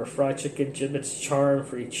polished off of a fried chicken giblets charm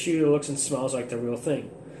for each shoe. It looks and smells like the real thing.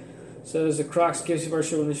 Says the Crocs KFC bar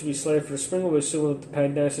shoe will should be slated for the spring. We'll assume with the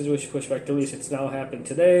pandemic situation pushed back the release. It's now happened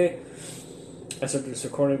today. I said this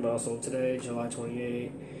recording, but also today, July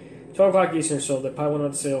 28, 12 o'clock Eastern. So they probably went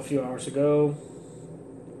on sale a few hours ago.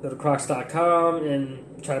 Go to Crocs.com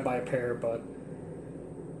and try to buy a pair. But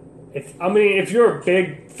if you're a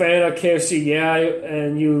big fan of KFC, yeah,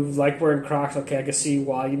 and you like wearing Crocs, okay, I can see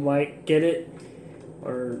why you might get it,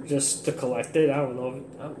 or just to collect it. I don't know.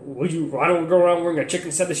 I don't go around wearing a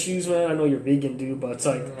chicken set of shoes, man. I know you're vegan, dude, but it's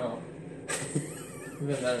like no.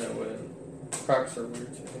 Even then, it wouldn't. Crocs are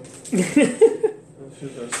weird to me. Those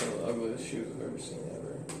shoes are some of the ugliest shoes I've ever seen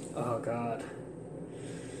ever. Oh god.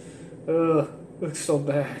 Ugh, looks so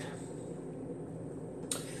bad.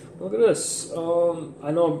 Look at this. I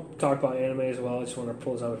know I'm talking about anime as well. I just want to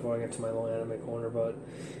pull this out before I get to my little anime corner. But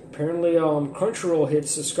apparently, Crunchyroll hit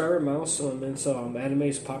subscriber milestone amidst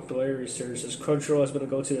anime's popularity surge. As Crunchyroll has been a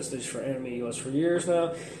go-to destination for anime in US for years now.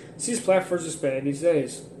 It sees platforms expand these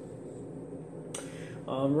days.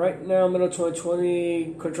 Right now, middle of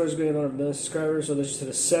 2020, Crunchyroll is getting another 1 million subscribers. So there's to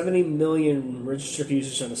the 70 million registered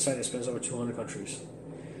users on the site. It spans over 200 countries.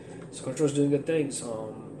 So Crunchyroll's doing good things.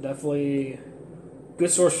 Definitely good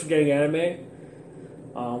source for getting anime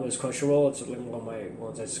is Crunchyroll. It's like one of my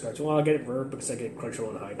ones I subscribe to. Well, I get it Verb because I get Crunchyroll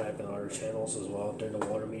and High Dive and other channels as well. They're in the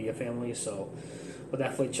Warner Media family, so I'll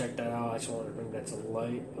definitely check that out. I just wanted to bring that to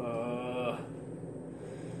light.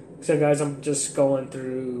 So, guys, I'm just going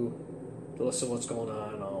through the list of what's going on.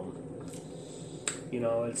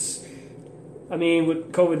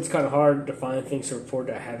 With COVID, it's kind of hard to find things to report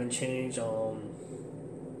that haven't changed.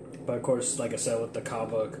 But of course, like I said, with the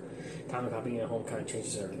comic being at home kind of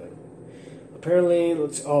changes everything. Apparently,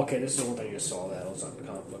 this is the one thing I just saw that. It was on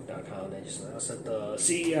comicbook.com. They just announced that the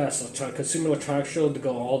CES, Consumer Electronics Show, to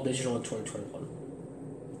go all digital in 2021.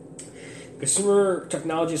 Consumer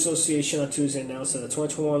Technology Association on Tuesday announced that the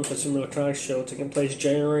 2021 Consumer Electronics Show, taking place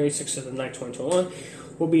January 6th to the 9th, 2021,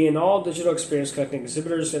 will be an all-digital experience connecting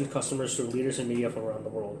exhibitors and customers to leaders in media from around the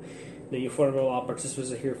world. The affordable all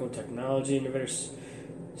participants are here from technology innovators,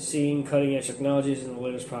 seeing cutting-edge technologies and the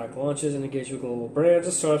latest product launches, and engage with global brands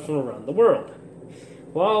and startups from around the world,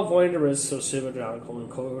 while avoiding the risks associated with the ongoing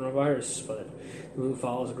coronavirus. But the move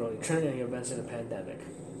follows a growing trend in events in the pandemic.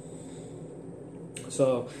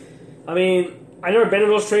 So, I've never been to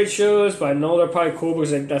those trade shows, but I know they're probably cool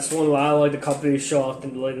because that's when a lot of the companies show off the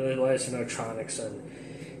latest in electronics, and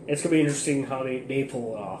it's going to be interesting how they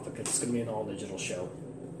pull it off because it's going to be an all-digital show.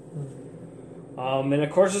 And of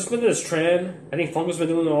course, there's been this trend. I think Funko's been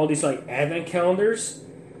doing all these advent calendars.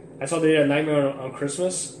 I saw they did a Nightmare on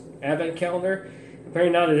Christmas advent calendar.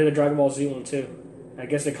 Apparently now they did a Dragon Ball Z one too. I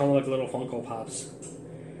guess they come with little Funko Pops.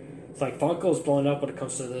 It's like Funko's blowing up when it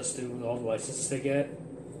comes to this too, with all the licenses they get.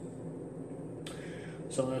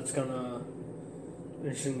 So that's kind of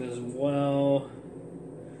interesting as well.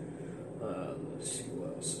 Let's see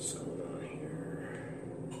what else is going on here.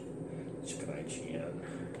 Let's check out IGN.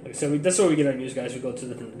 Like I said, that's where we get our news, guys. We go to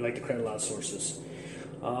the credible out sources.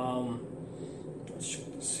 Let's check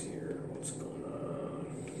this here. What's going on?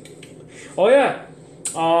 Oh yeah.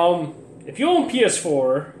 If you own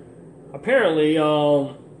PS4, apparently,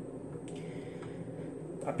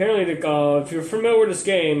 if you're familiar with this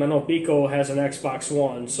game, I know Biko has an Xbox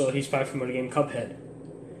One, so he's probably familiar with the game Cuphead.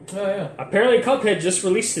 Oh yeah. Apparently, Cuphead just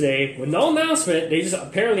released today with no announcement. They just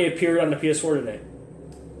apparently appeared on the PS4 today.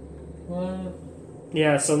 What?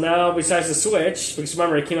 Yeah, so now besides the Switch, because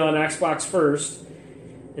remember it came out on Xbox first,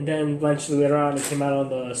 and then eventually later on it came out on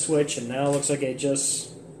the Switch, and now it looks like it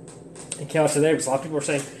came out today. Because a lot of people are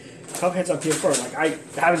saying Cuphead's on PS4. I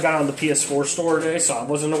haven't got on the PS4 store today, so I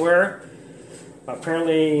wasn't aware.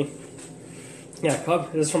 Apparently, yeah,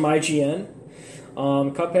 Cuphead is from IGN.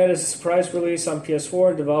 Cuphead is a surprise release on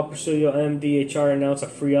PS4. Developer studio MDHR announced a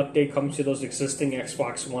free update coming to those existing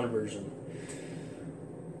Xbox One version.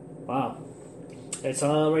 Wow. It's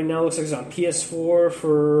on right now. Looks like it's on PS4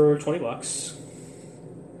 for $20.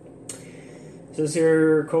 Says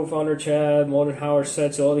here, co-founder Chad Moldenhauer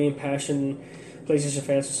said to all the impassioned PlayStation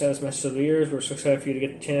fans who sent us messages over the years, we're so excited for you to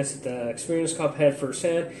get the chance to experience Cuphead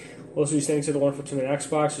firsthand. Also, we thanks to the wonderful team at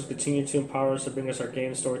Xbox who's continued to empower us to bring us our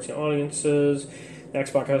game story to audiences. The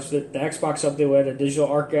Xbox update will add a digital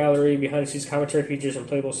art gallery, behind-the-scenes commentary features, and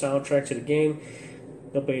playable soundtrack to the game.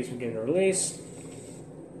 The update is beginning to release.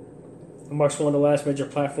 It marks one of the last major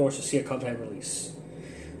platforms to see a Cuphead release,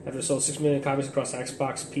 after it sold 6 million copies across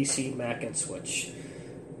Xbox, PC, Mac, and Switch.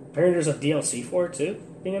 Apparently there's a DLC for it too,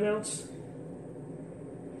 being announced.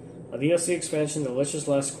 A DLC expansion, Delicious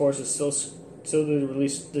Last Course, is still to be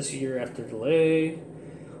released this year after delay.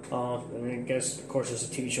 And I guess, of course, there's a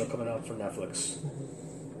TV show coming out from Netflix.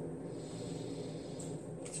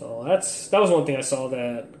 So that was one thing I saw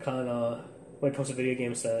that kind of, when it comes to video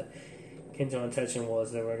games, that came to my attention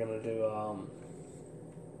was they were going to do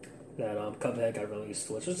that Cuphead got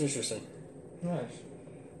released, which was interesting. Nice.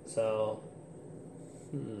 So,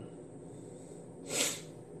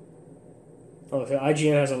 okay,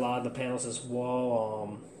 IGN has a lot of the panels as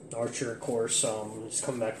well. Archer, of course, is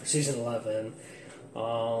coming back for season 11.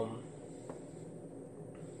 Trying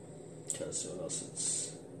to see what else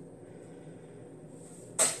it's.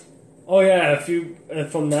 Oh yeah, if you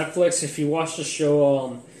from Netflix, if you watch the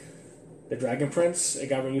show, The Dragon Prince, it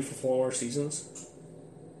got renewed for 4 more seasons.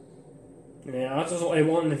 Yeah, they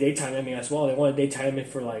wanted the daytime Emmy as well. They wanted daytime Emmy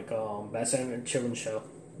for Best Animated Children's Show,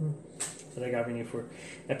 so they got renewed for.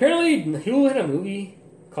 Apparently, Hulu had a movie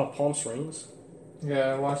called Palm Springs.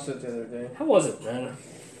 Yeah, I watched it the other day. How was it, man?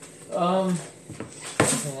 Hold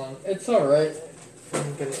on. It's alright.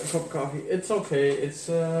 I'm getting a cup of coffee. It's okay. It's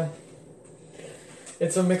a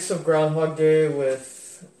mix of Groundhog Day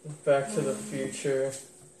with Back to the Future,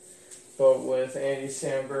 but with Andy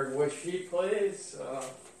Samberg, which he plays kind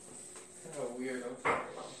of weird.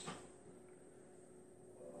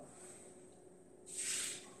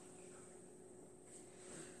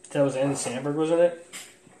 That was Andy Samberg, wasn't it?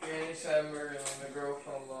 Andy Samberg and the girl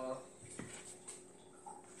from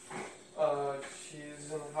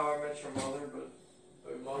she's in How I Met Your Mother, but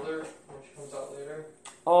the mother when she comes out later.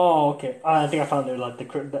 Oh, okay. I think I found it. Like the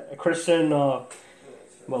Kristen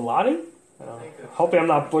Milotti. Hopefully, I'm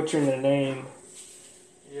not butchering the name.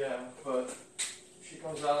 Yeah, but she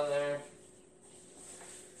comes out in there,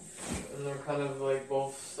 and they're kind of like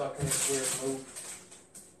both stuck in this weird loop.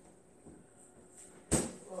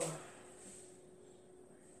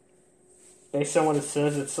 Based on what it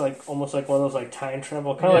says, it's like almost like one of those like time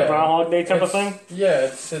travel, kind of like Groundhog Day type of thing.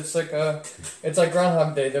 Yeah, it's like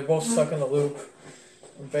Groundhog Day. They're both stuck in a loop,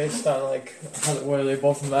 based on where they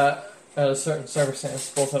both met at a certain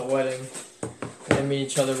circumstance, both at a wedding. They meet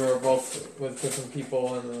each other, we're both with different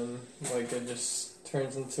people, and then it just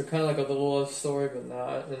turns into kind of like a little love story, but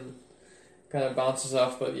not, and kind of bounces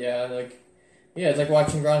off. But it's like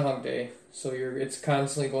watching Groundhog Day. So it's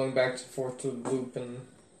constantly going back and forth to the loop, and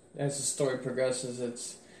as the story progresses,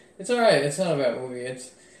 it's alright. It's not a bad movie.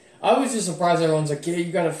 I was just surprised everyone's like, yeah,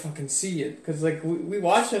 you gotta fucking see it, because we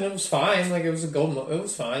watched it and it was fine. Like, it was it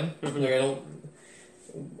was fine. Mm-hmm.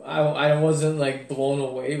 I wasn't blown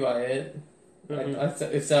away by it. Mm-hmm.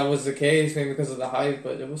 If that was the case, maybe because of the hype,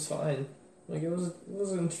 but it was fine. It was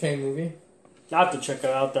an entertaining movie. I have to check it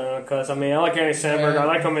out then, because I like Andy Samberg. I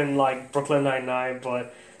like him in Brooklyn Nine-Nine,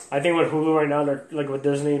 but I think with Hulu right now, they're with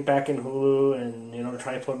Disney back in Hulu, and they're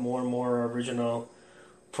trying to put more and more original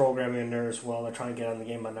programming in there as well. They're trying to get on the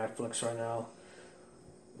game on Netflix right now.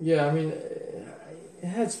 Yeah, I mean, it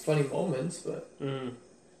has funny moments, but it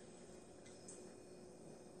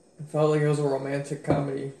felt like it was a romantic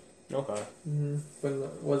comedy. Okay. But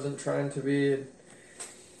it wasn't trying to be.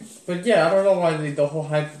 But yeah, I don't know why the whole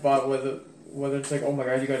hype about whether it's oh my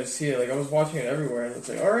god, you gotta see it. I was watching it everywhere, and it's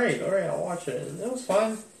alright, I'll watch it. And it was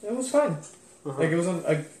fine. It was fine. Uh-huh. It wasn't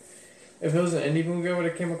if it was an indie movie I would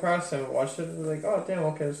have came across and watched it, it was oh damn,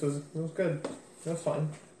 okay, it was good. It was fine.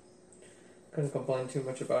 Couldn't complain too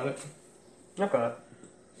much about it. Okay.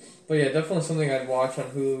 But yeah, definitely something I'd watch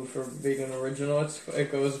on Hulu for being an original.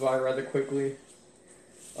 It goes by rather quickly.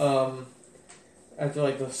 After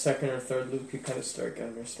the second or third loop, you kind of start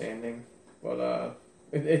getting understanding. But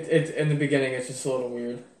it in the beginning, it's just a little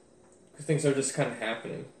weird because things are just kind of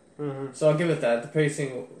happening. Mm-hmm. So I'll give it that. The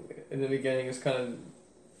pacing in the beginning is kind of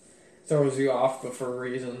throws you off, but for a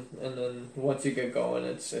reason. And then once you get going,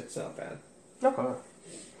 it's not bad. Okay.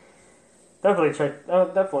 Definitely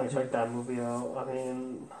check that movie out. I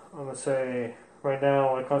mean, I'm gonna say right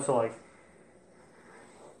now when it comes to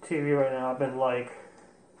TV right now, I've been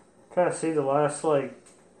trying to see the last like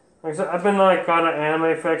I said, I've been on an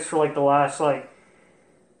anime fix for the last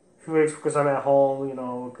few weeks because I'm at home,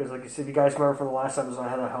 because you see, if you guys remember from the last episode, I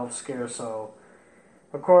had a health scare, so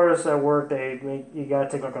Of course, at work you gotta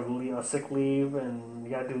take like a sick leave,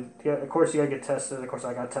 and of course you gotta get tested. Of course,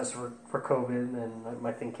 I got tested for COVID, and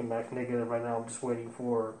my thing came back negative. Right now, I'm just waiting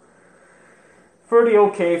for the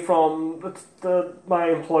okay from my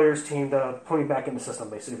employer's team to put me back in the system,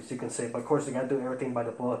 basically, so you can say. But of course, you gotta do everything by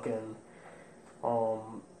the book, and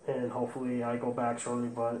hopefully I go back shortly.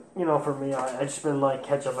 But for me, I just been like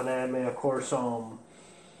catch up on anime. Of course,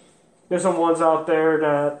 there's some ones out there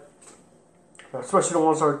that. Especially the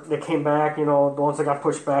ones that came back, the ones that got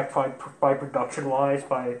pushed back by production-wise,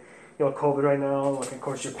 by COVID right now. Like, of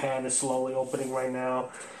course, Japan is slowly opening right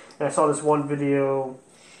now. And I saw this one video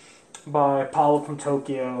by Paulo from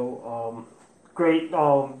Tokyo. Great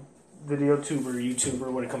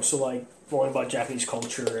YouTuber when it comes to, like, learning about Japanese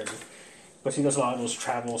culture. But he does a lot of those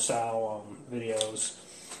travel-style videos.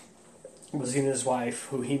 Was he and his wife,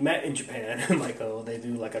 who he met in Japan, they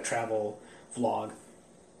do, like, a travel vlog.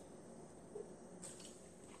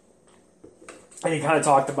 And he kind of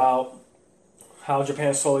talked about how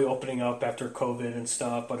Japan's slowly opening up after COVID and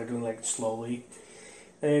stuff, but they're doing like slowly.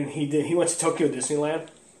 And he went to Tokyo Disneyland,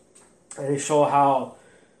 and they show how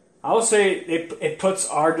I would say it puts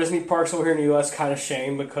our Disney parks over here in the U.S. kind of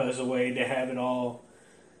shame because of the way they have it all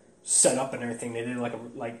set up and everything. They did like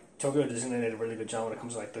Tokyo Disneyland did a really good job when it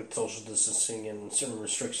comes to like the social distancing and certain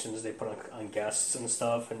restrictions they put on guests and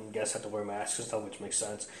stuff, and guests have to wear masks and stuff, which makes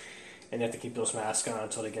sense. And they have to keep those masks on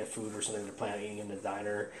until they get food or something they're planning on eating in the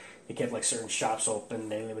diner. They kept like certain shops open,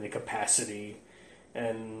 they limited capacity.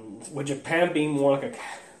 And with Japan being more like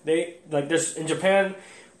there's in Japan,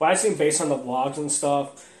 what I've seen based on the vlogs and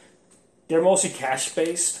stuff, they're mostly cash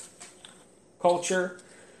based culture.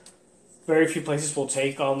 Very few places will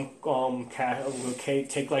take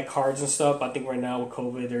take like cards and stuff. I think right now with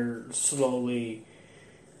COVID they're slowly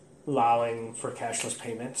allowing for cashless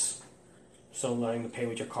payments. So letting to pay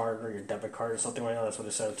with your card or your debit card or something right now. That's what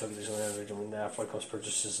they said. They're doing that for like those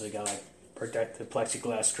purchases. They got like protected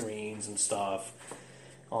plexiglass screens and stuff.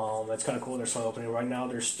 That's kind of cool. They're still opening right now.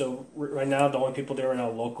 The only people there right now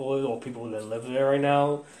locally, or people that live there right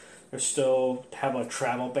now, they still have a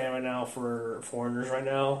travel ban right now for foreigners right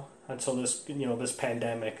now until this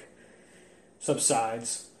pandemic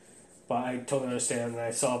subsides. But I totally understand. And I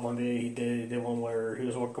saw one day he did one where he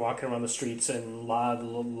was walking around the streets, and a lot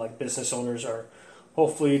of like business owners are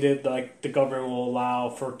hopefully the government will allow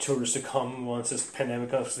for tourists to come once this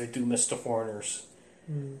pandemic comes. They do miss the foreigners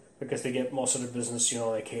because they get most of their business.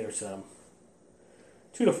 They cater to them,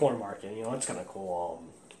 to the foreign market. It's kind of cool.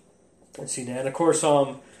 And see that. And of course,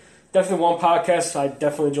 definitely one podcast I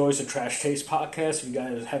definitely enjoy is the Trash Taste podcast. If you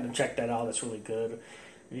guys haven't checked that out, that's really good.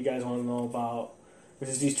 If you guys want to know about. Which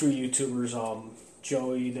is these three YouTubers,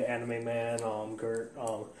 Joey, the anime man, Gert,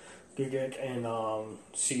 Gigit, and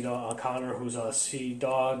C-Dog, Connor, who's a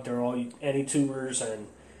C-Dog. They're all AnyTubers, and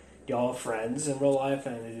they're all friends in real life,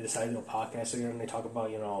 and they decided to do a podcast together, and they talk about,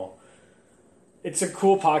 it's a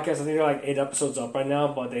cool podcast. I think they're like 8 episodes up right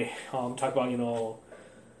now, but they talk about,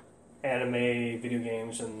 anime, video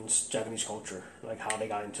games, and Japanese culture, like how they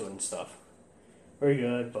got into it and stuff. Very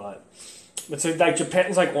good, but it's like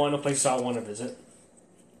Japan's like one of the places I want to visit.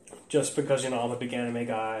 Just because, I'm a big anime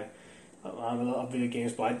guy, I love video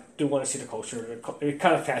games, but I do want to see the culture. It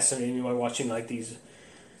kind of fascinates me by watching like these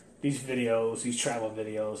videos, these travel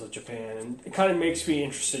videos of Japan, and it kind of makes me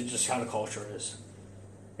interested in just how the culture is.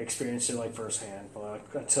 Experience it like firsthand, but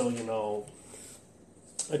until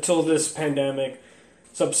this pandemic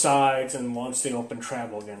subsides and once they open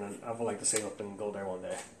travel again, I would like to stay up and go there one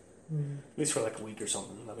day, at least for like a week or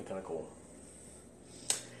something. That'd be kind of cool.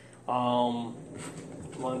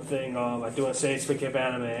 One thing I do want to say, speaking of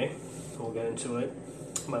anime, we'll get into it,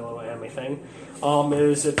 my little anime thing,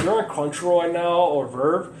 is if you're on Crunchyroll right now, or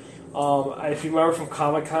Verve, if you remember from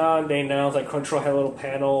Comic-Con, they announced, like, Crunchyroll had a little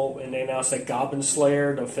panel, and they announced that Goblin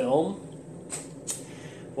Slayer, the film,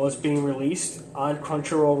 was being released on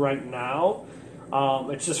Crunchyroll right now.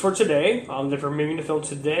 It's just for today. They're premiering the film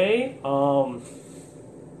today.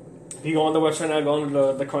 If you go on the website now, go on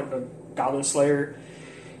to the Goblin Slayer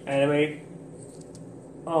anime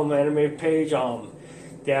page.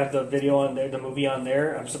 They have the video on there, the movie on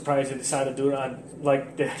there. I'm surprised they decided to do it on,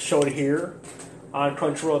 like, they show it here on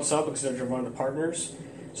Crunchyroll itself because they're one of the partners.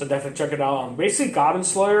 So definitely check it out. Basically, Goblin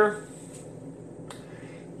Slayer,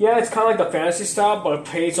 yeah, it's kind of like the fantasy style, but it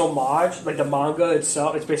pays homage, like the manga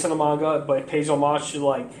itself. It's based on the manga, but it pays homage to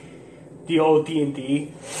like the old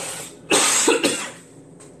D&D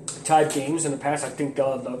type games in the past. I think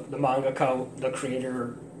the manga, the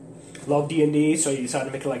creator, loved D&D, so he decided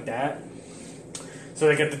to make it like that. So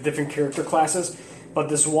they get the different character classes, but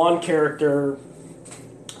this one character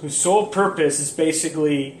whose sole purpose is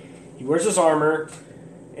basically he wears his armor,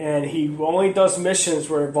 and he only does missions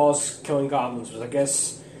where it involves killing goblins. Because I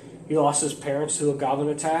guess he lost his parents to a goblin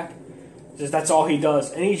attack. Just that's all he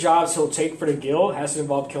does. Any jobs he'll take for the guild has to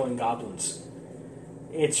involve killing goblins.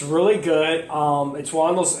 It's really good. It's one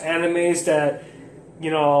of those animes that,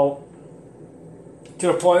 to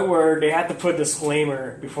the point where they have to put a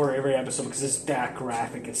disclaimer before every episode because it's that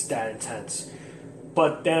graphic, it's that intense.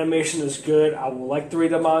 But the animation is good. I would like to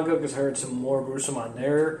read the manga because I heard some more gruesome on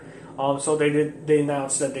there. So they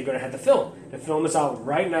announced that they're going to have the film. The film is out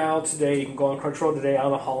right now today. You can go on Crunchyroll today. I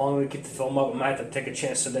don't know how long we get the film up. I might have to take a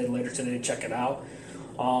chance later today to check it out.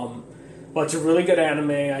 But it's a really good anime.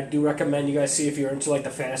 I do recommend you guys see if you're into like the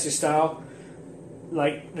fantasy style.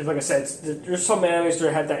 Like I said, there's some animes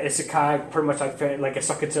that have that isekai, pretty much like it's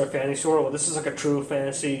stuck into a fantasy world. Well, this is like a true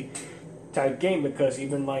fantasy type game because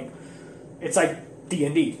even like it's like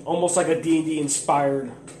D&D, almost like a D&D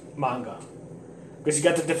inspired manga. Because you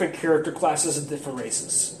got the different character classes and different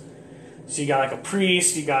races. So you got like a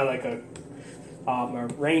priest, you got like a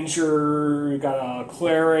ranger, you got a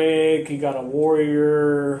cleric, you got a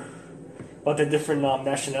warrior. But the different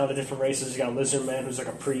nationality, the different races. You got a lizard man who's like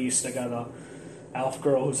a priest. They got a elf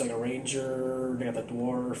girl who's like a ranger. They got the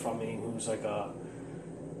dwarf, who's like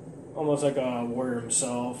almost like a warrior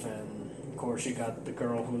himself. And of course you got the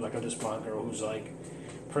girl this blonde girl who's like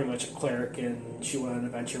pretty much a cleric, and she went on an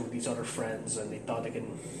adventure with these other friends, and they thought they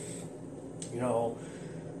can,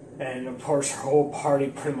 and of course her whole party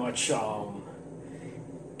pretty much, I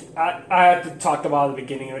have to talk about the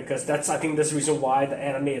beginning because I think that's the reason why the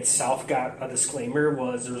anime itself got a disclaimer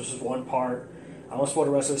was there was this one part, I won't spoil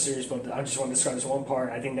the rest of the series, but I just want to describe this one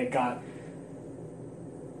part. I think that got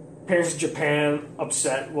parents in Japan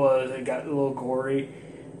upset was it got a little gory.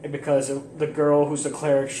 Because the girl who's the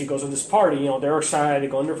cleric, she goes on this party, they're excited, they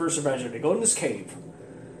go on their first adventure, they go in this cave.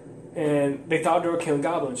 And they thought they were killing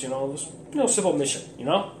goblins, it was, simple mission,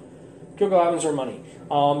 Kill goblins or money.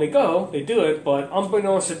 They go, they do it, but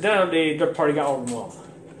unbeknownst to them, their party got overwhelmed.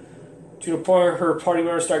 To the point where her party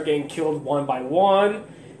members start getting killed one by one,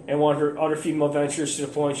 and one of her other female adventures to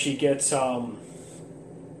the point she gets stripped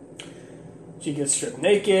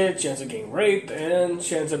naked, she ends up getting raped, and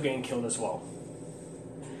she ends up getting killed as well.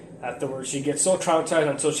 Afterwards, she gets so traumatized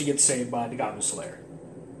until she gets saved by the Goblin Slayer.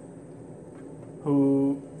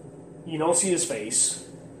 Who, you don't see his face,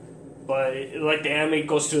 but the anime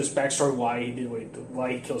goes to his backstory why he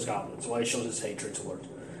kills goblins, why he shows his hatred towards.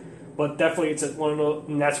 But definitely, it's one of those,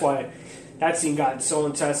 and that's why that scene got so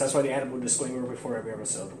intense. That's why the anime would disclaimer before every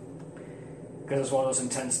episode. Because it's one of those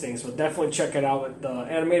intense things. But definitely check it out. The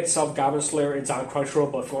anime itself, Goblin Slayer, it's on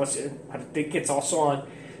Crunchyroll, but if you want to see it, I think it's also on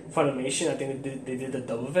Funimation. I think they did the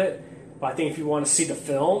dub of it, but I think if you want to see the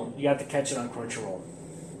film, you have to catch it on Crunchyroll.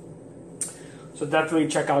 So definitely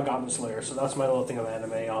check out Goblin Slayer. So that's my little thing of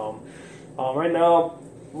anime. Right now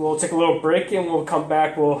we'll take a little break and we'll come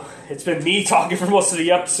back. It's been me talking for most of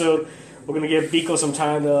the episode. We're gonna give Biko some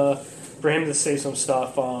time for him to say some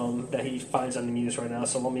stuff that he finds on the news right now.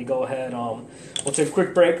 So let me go ahead. We'll take a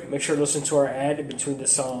quick break. Make sure to listen to our ad in between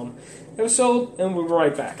this episode, and we'll be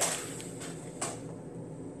right back.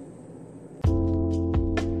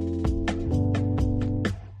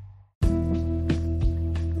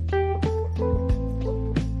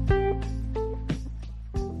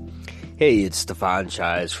 Hey, it's the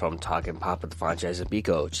franchise from Talking Pop with the franchise of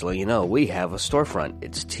Biko. Just to let you know, we have a storefront.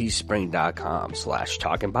 It's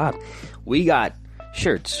teespring.com/talkingpop. We got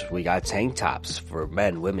shirts. We got tank tops for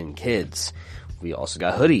men, women, kids. We also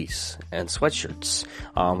got hoodies and sweatshirts.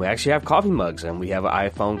 We actually have coffee mugs, and we have an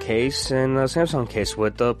iPhone case and a Samsung case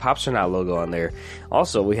with the Popsternaut logo on there.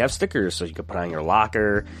 Also, we have stickers, so you can put on your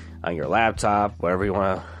locker, on your laptop, whatever you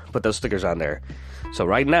want to put those stickers on there. So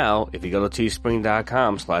right now, if you go to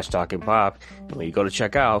teespring.com/talkingpop, and when you go to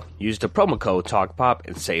checkout, use the promo code TalkPop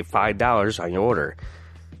and save $5 on your order.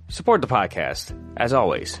 Support the podcast. As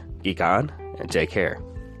always, geek on and take care.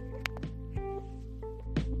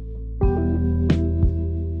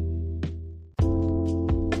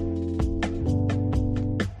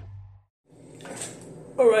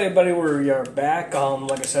 Alright, everybody, we are back.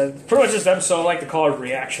 Like I said, pretty much this episode I like to call it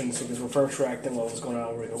reactions because we're first reacting what was going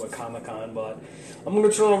on with Comic-Con. But I'm going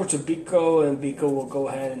to turn over to Biko, and Biko will go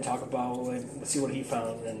ahead and talk about see what he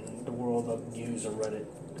found in the world of news and Reddit.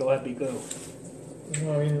 Go ahead, Biko.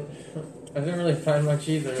 I didn't really find much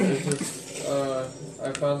either. It's just I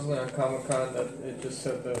found something on Comic-Con that it just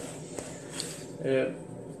said that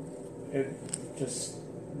it just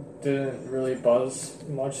didn't really buzz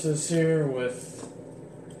much this year with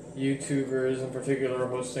YouTubers in particular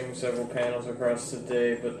hosting several panels across the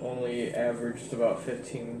day, but only averaged about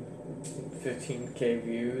 15K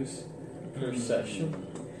views per session,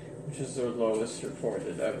 which is their lowest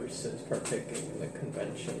reported ever since partaking in the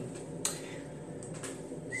convention.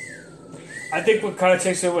 I think what kind of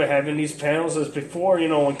takes away having these panels is before,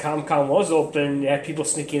 when Comic-Con was open, you had people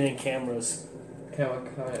sneaking in cameras.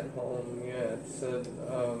 Comic-Con at home, yeah, it said,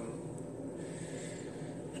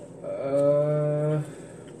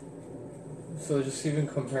 so just even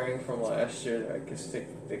comparing from last year, I guess they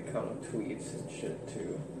count tweets and shit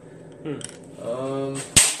too.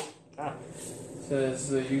 Says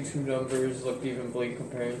the YouTube numbers look even bleak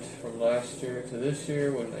compared from last year to this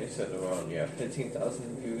year when they said around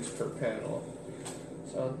 15,000 views per panel.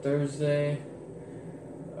 So on Thursday,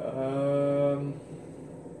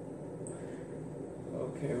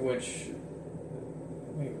 okay,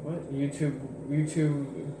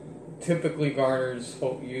 YouTube typically garners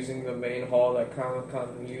using the main hall that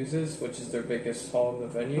Comic-Con uses, which is their biggest hall in the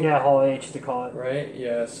venue. Yeah, Hall H, they call it. Right?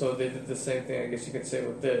 Yeah, so they did the same thing, I guess you could say,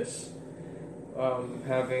 with this.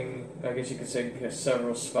 Having, I guess you could say,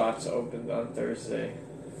 several spots opened on Thursday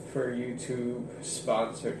for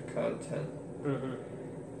YouTube-sponsored content. Mm-hmm.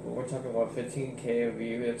 But we're talking about 15K a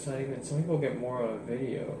view. It's not even, some people get more on a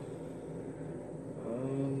video.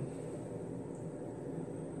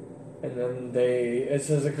 And then it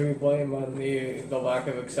says it could be blamed on the lack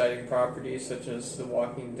of exciting properties such as The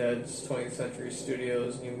Walking Dead's 20th Century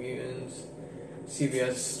Studios, New Mutants,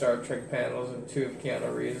 CBS Star Trek panels, and 2 of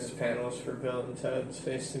Keanu Reeves' panels for Bill and Ted's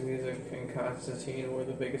Face the Music and Constantine were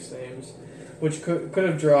the biggest names, which could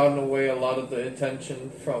have drawn away a lot of the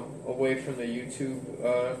attention away from the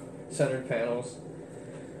YouTube centered panels.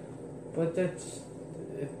 But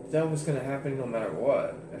that was going to happen no matter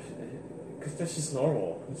what. Because that's just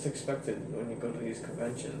normal. It's expected when you go to these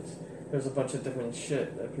conventions. There's a bunch of different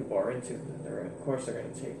shit that people are into. Of course they're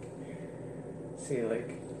going to take. See,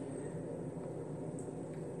 like...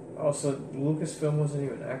 Also, Lucasfilm wasn't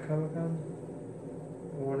even at Comic-Con.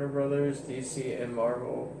 Warner Brothers, DC, and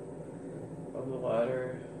Marvel, of the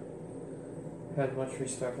latter, had much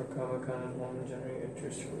respect for Comic-Con and home and generating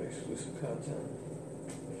interest from exclusive content.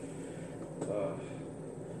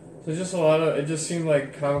 So just it just seemed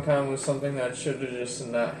like Comic-Con was something that should have just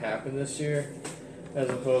not happened this year, as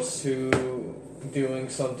opposed to doing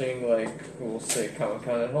something like, we'll say,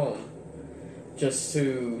 Comic-Con at home, just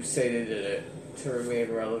to say they did it, to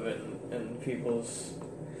remain relevant in people's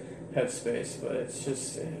headspace. But it's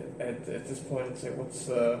just, at this point, it's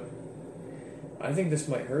like, I think this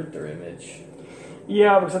might hurt their image.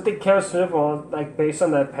 Yeah, because I think Kevin Smith, based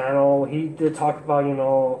on that panel, he did talk about,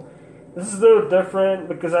 this is a little different,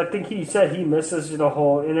 because I think he said he misses the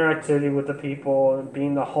whole interactivity with the people, and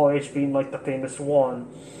being the Hall H being the famous one.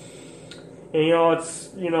 And it's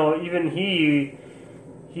even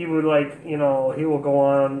he would he will go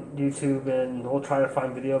on YouTube and he'll try to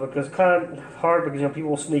find video, because it's kind of hard, because people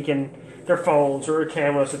will sneak in their phones or their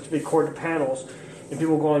cameras to record the panels, and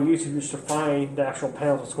people go on YouTube just to find the actual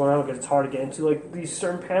panels, what's going on, because it's hard to get into these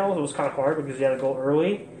certain panels. It was kind of hard because you had to go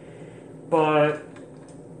early, but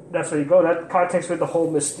that's where you go. That kind of takes away the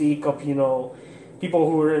whole mystique of, people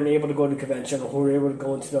who were able to go to the convention, or who were able to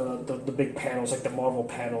go into the big panels, like the Marvel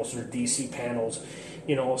panels or DC panels,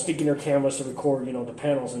 sticking their cameras to record, the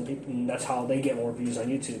panels, and that's how they get more views on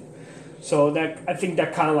YouTube. So I think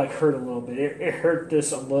that kind of hurt a little bit. It hurt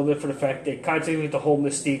this a little bit for the fact that it kind of takes away the whole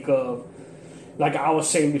mystique of, like I was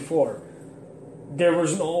saying before, there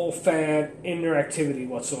was no fan interactivity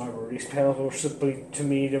whatsoever. These panels were simply, to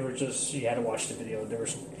me, they were just, you had to watch the video. There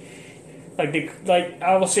was,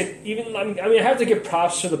 I will say, even, I have to give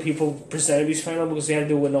props to the people presenting these panels, because they had to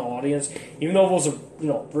do it with no audience. Even though it was a,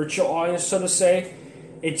 virtual audience, so to say,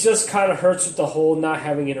 it just kind of hurts with the whole not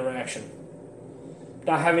having interaction.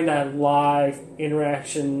 Not having that live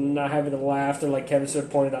interaction, not having the laughter, like Kevin Smith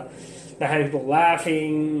pointed out. Not having people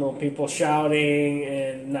laughing, people shouting,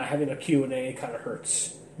 and not having a Q&A kind of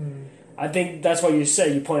hurts. Mm. I think that's what you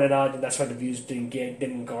pointed out, and that's why the views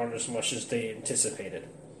didn't garner as much as they anticipated.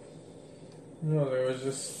 No,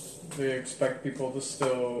 they expect people to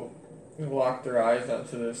still lock their eyes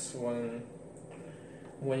onto this when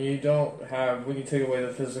you take away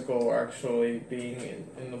the physical actually being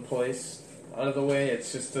in the place out of the way, it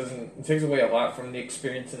takes away a lot from the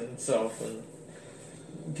experience in itself, and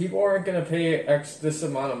people aren't going to pay this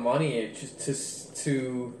amount of money just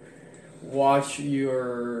to watch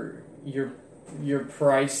your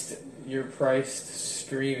priced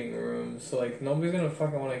streaming rooms. Nobody's going to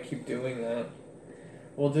fucking want to keep doing that.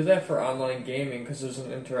 We'll do that for online gaming because there's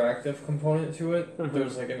an interactive component to it. Mm-hmm.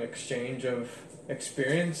 There's an exchange of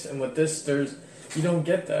experience, and with this, you don't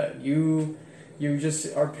get that. You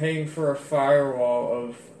just are paying for a firewall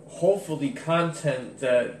of hopefully content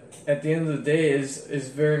that at the end of the day is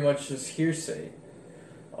very much just hearsay.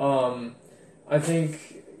 I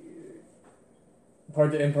think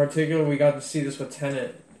in particular we got to see this with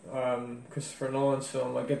Tenet, Christopher Nolan's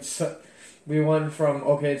film. Like we went from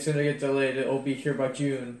okay, it's gonna get delayed. It'll be here by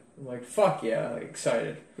June. I'm like fuck yeah, like,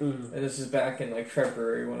 excited. Mm-hmm. And this is back in like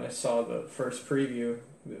February when I saw the first preview,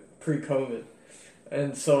 pre-COVID,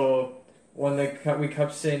 and so when we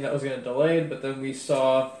kept saying that was gonna delay, but then we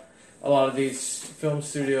saw a lot of these film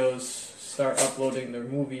studios start uploading their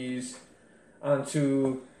movies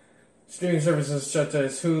onto streaming services such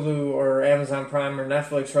as Hulu or Amazon Prime or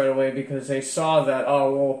Netflix right away because they saw that,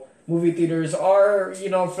 oh, well, movie theaters are,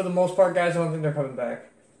 for the most part, guys, I don't think they're coming back.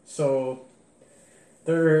 So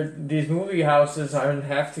these movie houses are going to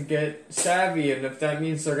have to get savvy, and if that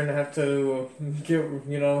means they're going to have to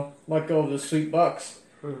let go of the sweet bucks,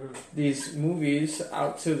 these movies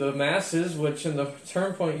out to the masses, which in the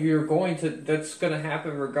turn point that's going to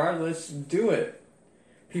happen regardless, do it.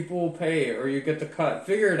 People will pay, or you get the cut.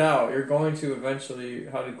 Figure it out. You're going to eventually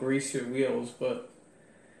how to grease your wheels, but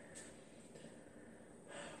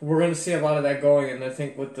we're going to see a lot of that going, and I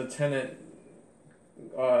think with the Tenet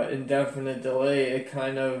indefinite delay,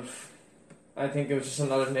 I think it was just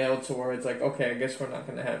another nail to where it's like, okay, I guess we're not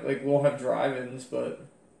going to have, we'll have drive-ins, but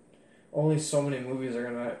only so many movies are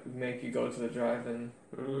going to make you go to the drive-in,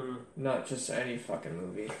 not just any fucking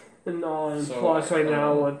movie. No, and plus right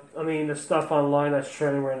now, the stuff online that's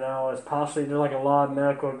trending right now is possibly there's like a lot of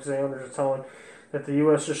medical examiners are telling that the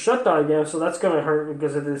U.S. just shut down again, so that's going to hurt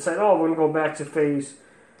because if they said, oh, we're going to go back to phase.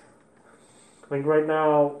 Right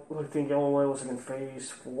now, I think Illinois was in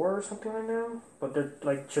phase 4 or something right now, but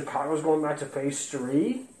they're Chicago's going back to phase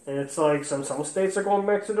 3, and it's like some states are going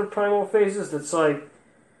back to their primal phases. It's like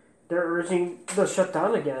they're urging the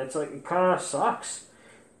shutdown again. It's like it kind of sucks,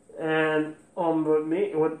 and.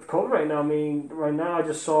 With COVID right now, right now I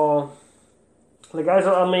just saw the guys.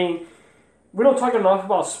 We don't talk enough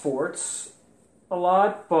about sports a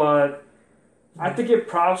lot, but I have to give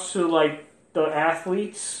props to the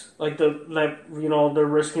athletes, they're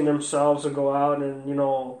risking themselves to go out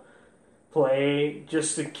and play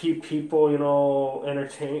just to keep people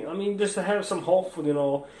entertained. Just to have some hope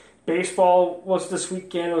for baseball was this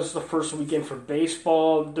weekend. It was the first weekend for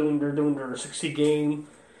baseball. They're doing their 60-game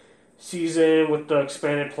season with the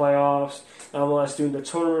expanded playoffs. MLS doing the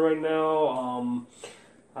tournament right now.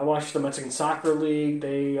 I watched the Mexican Soccer League.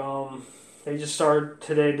 They just started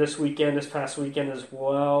this past weekend as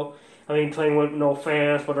well. Playing with no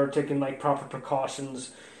fans, but are taking proper precautions.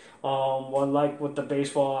 With the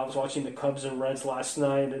baseball, I was watching the Cubs and Reds last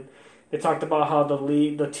night, and they talked about how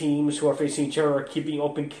the teams who are facing each other are keeping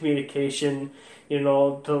open communication. To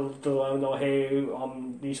let them know, hey,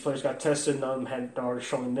 these players got tested, none of them are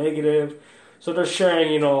showing negative. So they're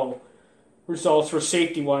sharing, results for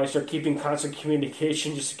safety-wise. They're keeping constant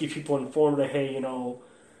communication just to keep people informed that, hey,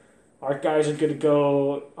 our guys are good to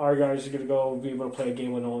go, we'll be able to play a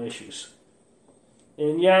game with no issues.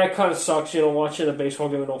 And yeah, it kind of sucks, watching a baseball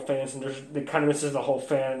game with no fans, and it kind of misses the whole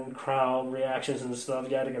fan crowd reactions and stuff.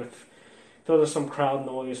 Yeah, they got to feel there's some crowd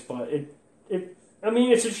noise, but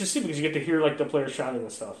it's interesting because you get to hear the players shouting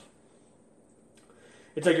and stuff.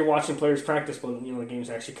 It's like you're watching players practice, but the games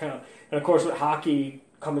actually count. And of course, with hockey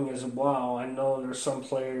coming as well, I know there's some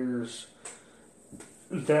players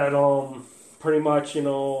that pretty much they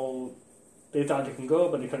thought they can go,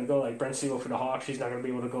 but they couldn't go. Like Brent Siegel for the Hawks, he's not going to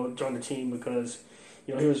be able to go join the team because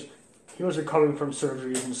he was recovering from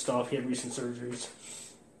surgeries and stuff. He had recent surgeries,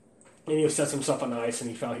 and he sets himself on the ice, and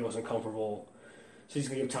he felt he wasn't comfortable. So he's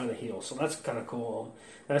going to give time to heal. So that's kind of cool.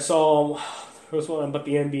 And I saw, there was one about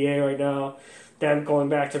the NBA right now. Them going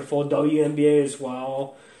back to the full WNBA as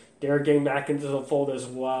well. They're getting back into the fold as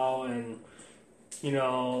well. And,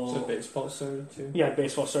 So baseball started too? Yeah,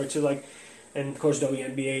 baseball started too. And of course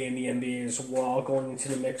WNBA and the NBA as well going into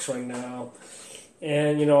the mix right now.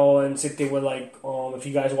 And, and same thing with if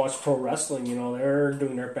you guys watch pro wrestling, they're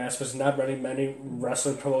doing their best. There's not really many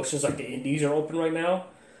wrestling promotions the indies are open right now.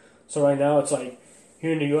 So right now it's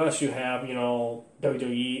here in the U.S. you have,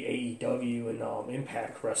 WWE, AEW, and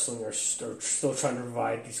Impact Wrestling are still trying to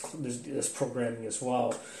provide this programming as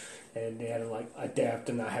well. And they had to, adapt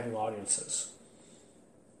to not having audiences.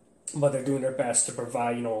 But they're doing their best to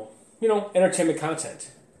provide, entertainment content.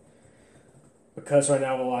 Because right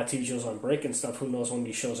now, with a lot of TV shows on break and stuff, who knows when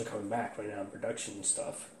these shows are coming back right now in production and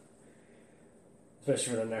stuff.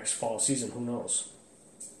 Especially for the next fall season, who knows.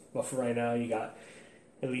 But for right now, you got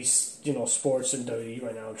at least, sports and WWE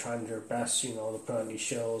right now trying their best, to put on these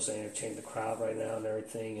shows and entertain the crowd right now and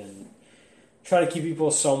everything. And try to keep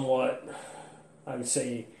people somewhat, I would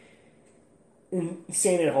say,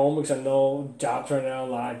 staying at home because I know jobs right now, a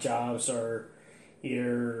lot of jobs are,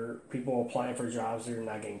 either people applying for jobs, they're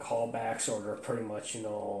not getting callbacks, or they're pretty much,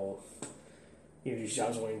 these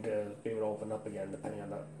jobs are waiting to be able to open up again, depending on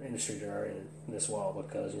the industry they're in as well,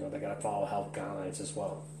 because, they got to follow health guidelines as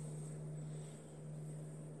well.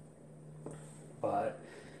 But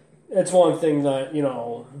it's one thing that,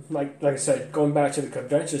 like I said, going back to the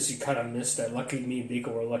conventions, you kind of missed that. Lucky me and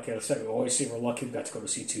Biko were lucky. Like I said, we always say we're lucky we got to go to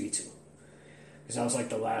C2E2. Because that was like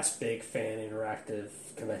the last big fan interactive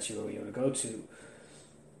convention we were able to go to.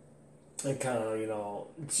 And kind of,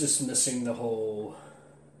 it's just missing the whole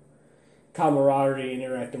camaraderie,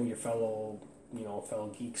 interacting with your fellow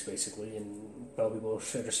geeks, basically, and fellow people who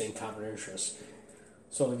share the same common interests.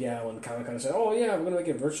 So, yeah, when Comic-Con said, oh, yeah, we're going to make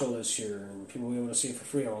it virtual this year, and people will be able to see it for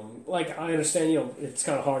free. I understand, it's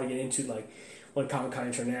kind of hard to get into, when Comic-Con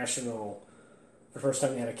International, the first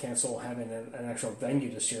time they had to cancel having an actual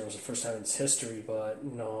venue this year, it was the first time in its history, but,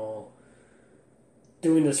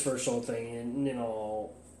 doing this virtual thing, and,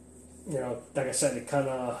 like I said, it kind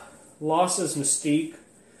of lost its mystique,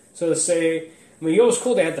 so to say. I mean, it was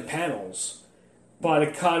cool they had the panels, but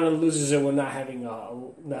it kind of loses it when not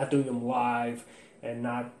doing them live, and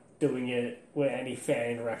not doing it with any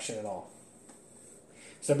fan interaction at all.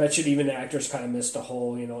 So I bet you even the actors kind of missed the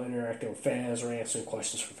whole, interacting with fans or answering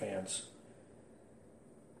questions from fans.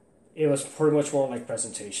 It was pretty much more like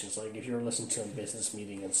presentations, like if you were listening to a business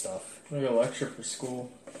meeting and stuff. Like a lecture for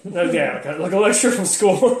school. Yeah, like a lecture from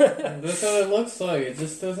school. That's how it looks like. It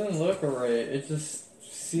just doesn't look right. It just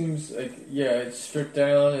seems like, it's stripped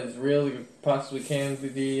down as real as it possibly can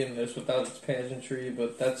be, and just without its pageantry,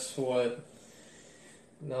 but that's what...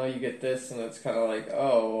 Now you get this, and it's kind of like,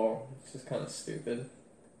 oh, well, it's just kind of stupid.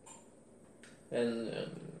 And I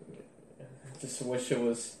just wish it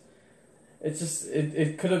was...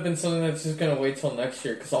 It could have been something that's just going to wait till next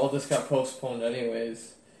year, because all this got postponed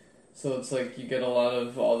anyways. So it's like you get a lot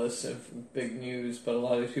of all this big news, but a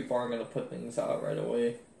lot of these people aren't going to put things out right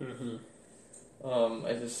away. Mm-hmm.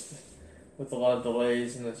 With a lot of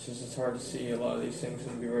delays, and it's hard to see a lot of these things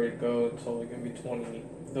going to be ready to go until like maybe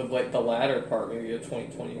the latter part, maybe of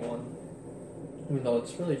 2021. Even though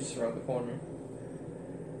it's really just around the corner.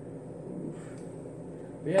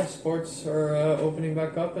 But yeah, sports are opening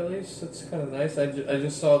back up at least. It's kind of nice. I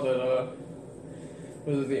just saw that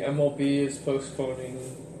the MLB is postponing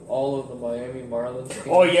all of the Miami Marlins games.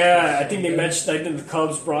 Oh yeah, I think they mentioned. I think the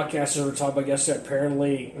Cubs broadcasters were talking about yesterday.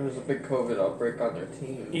 Apparently, there was a big COVID outbreak on their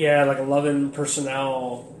team. Yeah, like 11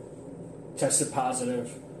 personnel tested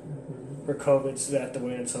positive for COVID, so they have to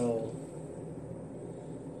wait until.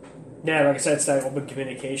 Yeah, like I said, it's that open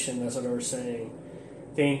communication. That's what they were saying.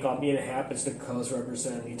 I think being it happens, the Cubs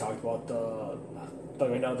represent. He talked about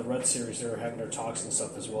right now the Red Series. They're having their talks and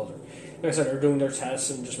stuff as well. Like I said, they're doing their tests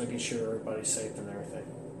and just making sure everybody's safe and everything.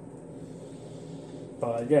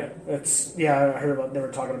 But I heard about, they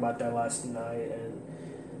were talking about that last night, and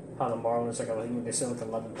how the Marlins, I think they said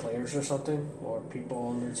 11 players or something, or people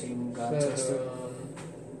on their team got tested.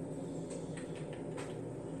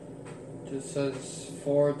 Just says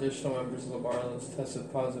 4 additional members of the Marlins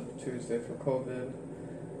tested positive Tuesday for COVID,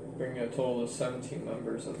 bringing a total of 17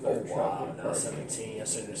 members of their traveling party. 17.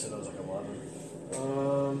 Yesterday they said it was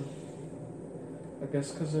 11. I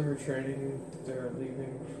guess because they were training, they're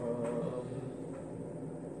leaving from...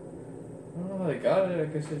 I don't know how they got it. I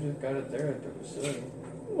guess they just got it there at their facility.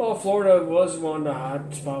 Well, Florida was one of the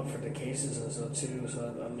hot spot for the cases and stuff too.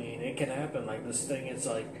 So I mean, it can happen. Like this thing, it's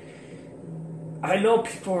like I know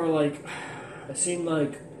people are like, it seemed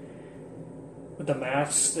like with the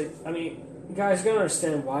masks. You guys gotta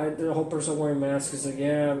understand why the whole person wearing masks is like,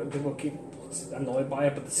 yeah, people keep annoyed by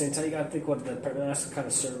it, but at the same time, you gotta think what the mask kind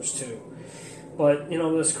of serves too. But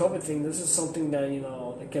this COVID thing, this is something that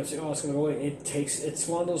they kept saying, oh, it's gonna go away. It's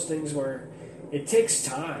one of those things where it takes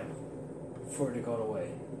time for it to go away.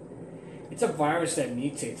 It's a virus that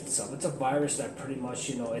mutates itself. It's a virus that pretty much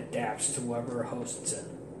adapts to whoever hosts it.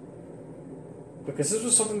 Because this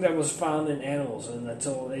was something that was found in animals, and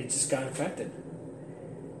until they just got infected.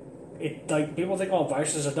 People think, oh,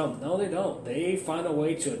 viruses are dumb. No, they don't. They find a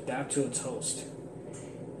way to adapt to its host.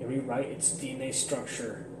 It rewrite its DNA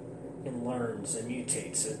structure and learns and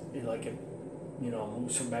mutates. It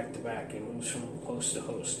moves from back to back. It moves from host to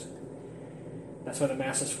host. That's what a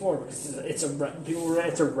mask is for, because it's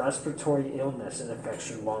a respiratory illness and affects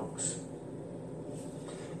your lungs.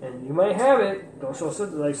 And you might have it, don't show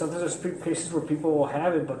symptoms. Like sometimes there's cases where people will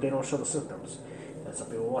have it, but they don't show the symptoms. And some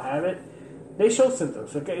people will have it, they show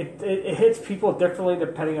symptoms. Okay, it hits people differently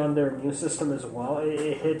depending on their immune system as well.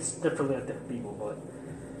 It hits differently at different people, but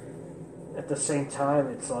at the same time,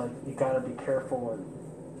 it's like you gotta be careful.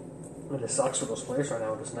 And it sucks for those players right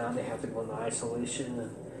now because now they have to go into isolation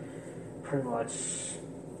and pretty much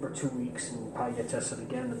for 2 weeks and probably get tested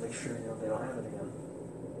again to make sure they don't have it again.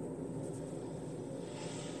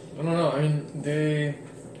 I don't know. I mean,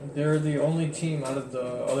 they're the only team out of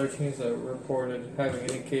the other teams that reported having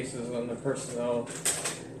any cases on their personnel.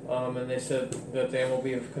 And they said that the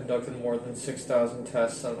MLB have conducted more than 6,000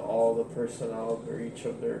 tests on all the personnel for each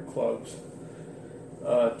of their clubs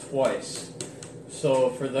twice. So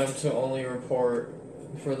for them to only report,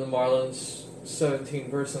 for the Marlins,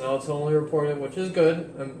 17 personnel to only report it, which is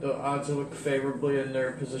good. And the odds look favorably in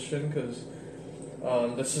their position because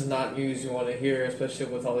this is not news you want to hear, especially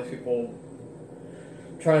with all these people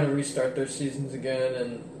trying to restart their seasons again,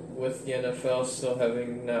 and with the NFL still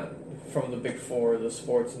having not from the Big Four, the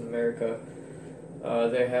sports in America,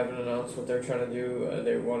 they haven't announced what they're trying to do.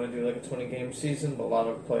 They want to do like a 20-game season, but a lot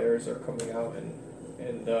of players are coming out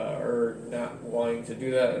and are not wanting to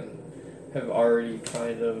do that and have already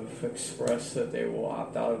kind of expressed that they will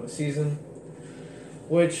opt out of the season,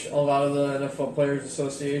 which a lot of the NFL Players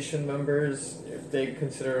Association members, if they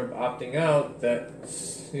consider opting out, that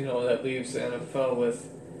leaves the NFL with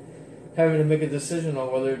having to make a decision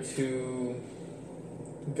on whether to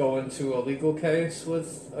go into a legal case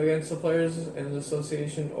against the players and the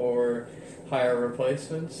association or hire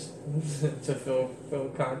replacements to fill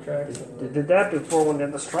contracts. They did that before when they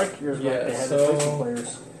had the strike years back. They had to replace the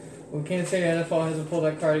players. We can't say NFL hasn't pulled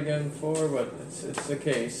that card again before, but it's the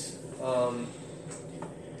case.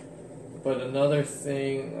 But another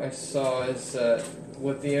thing I saw is that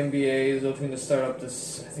with the NBA is looking to start up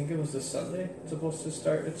this, I think it was this Sunday, it's supposed to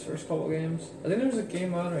start its first couple games. I think there's a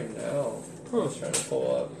game on right now. I'm just trying to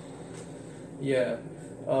pull up. Yeah.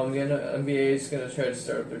 The NBA is going to try to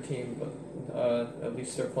start up their team, but at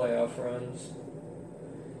least their playoff runs,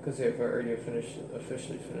 because they've already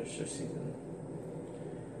officially finished their season.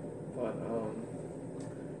 But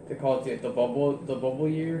they call it the bubble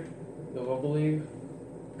year, the bubble league,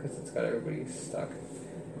 because it's got everybody stuck.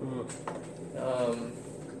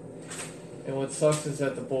 And what sucks is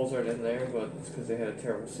that the Bulls aren't in there, but it's because they had a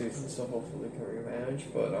terrible season, so hopefully they can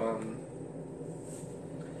remanage. But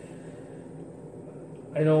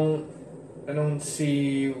I don't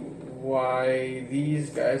see why these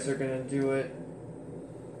guys are gonna do it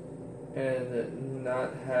and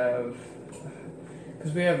not have,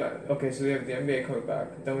 because we have the NBA coming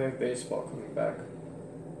back, then we have baseball coming back.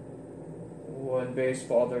 When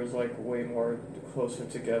baseball, there's like way more closer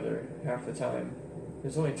together half the time.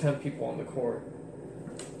 There's only 10 people on the court.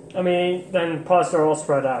 I mean, then plus they're all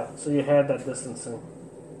spread out, so you had that distancing.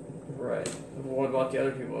 Right. What about the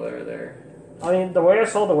other people that are there? I mean, the way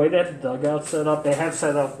they had the dugouts set up, they have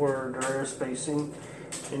set up where there is spacing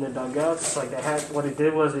in the dugouts. Like what they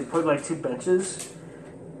did was they put like 2 benches.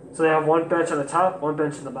 So they have one bench on the top, one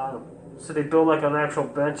bench on the bottom. So they build like an actual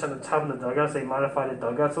bench on the top of the dugouts. They modify the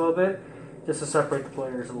dugouts a little bit just to separate the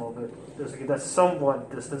players a little bit. That's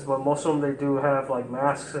somewhat distance, but most of them they do have like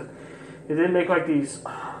masks. And they didn't make like these.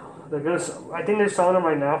 I think they're selling them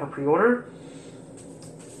right now for pre-order.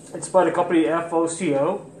 It's by the company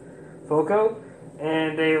FOCO,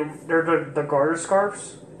 and they're the garter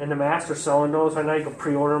scarves and the masks. They're selling those right now. You can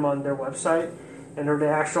pre-order them on their website, and they're the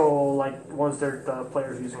actual like ones the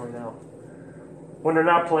players are using right now. When they're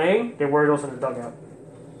not playing, they wear those in the dugout.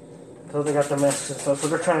 So they got the masks and stuff. So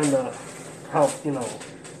they're trying to help,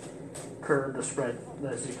 curb the spread,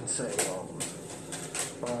 as you can say.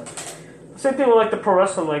 But same thing with like the pro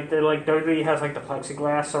wrestling. Like WWE has like the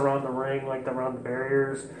plexiglass around the ring, like around the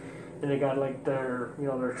barriers. And they got like their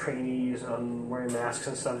trainees wearing masks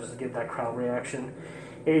and stuff just to get that crowd reaction.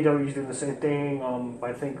 AEW's doing the same thing.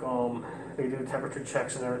 I think they do temperature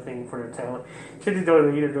checks and everything for their talent.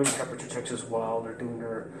 WWE, they're doing temperature checks as well. They're doing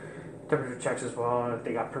their temperature checks as well. If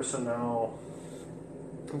they got personnel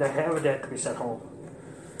that have to be sent home.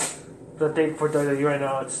 The thing for WWE right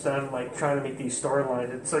now, it's them like trying to make these storylines.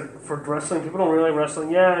 It's like for wrestling, people don't really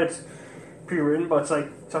wrestling. Yeah, it's pre-written, but it's like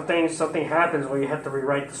something happens where you have to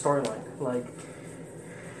rewrite the storyline.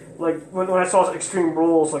 Like when I saw Extreme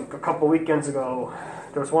Rules like a couple weekends ago,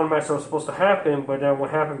 there was one match that was supposed to happen, but then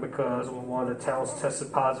what happened because one of the talents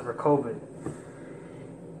tested positive for COVID,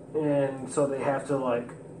 and so they have to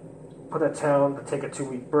like put that talent to take a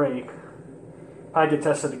 2-week break. I get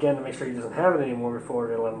tested again to make sure he doesn't have it anymore before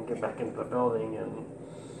they let him get back into the building, and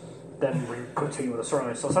then we continue with the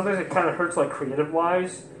storyline. So sometimes it kind of hurts like creative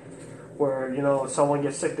wise. Where, if someone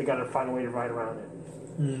gets sick, they got to find a way to ride around it.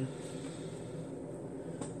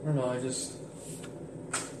 I don't know, I just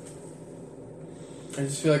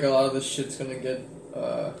feel like a lot of this shit's gonna get,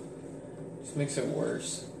 just makes it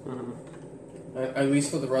worse. Mm-hmm. At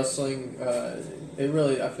least with the wrestling, I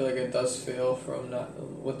feel like it does fail from not,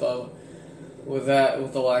 with with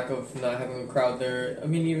the lack of not having a crowd there. I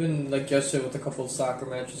mean, even like yesterday with a couple of soccer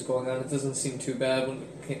matches going on, it doesn't seem too bad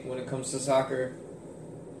when it comes to soccer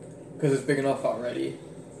because it's big enough already,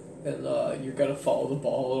 and you got to follow the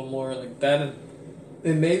ball a little more like that.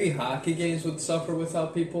 And maybe hockey games would suffer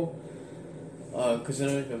without people. Because I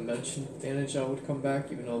don't even mention the NHL would come back,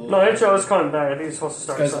 even though... No, NHL is coming back. I think it's supposed to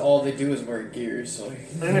start... Because all they do is wear gear, so... I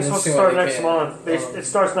think it's supposed to start next month. It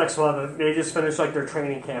starts next month. They just finished, like, their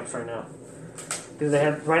training camps right now. Because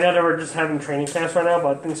right now, they were just having training camps right now,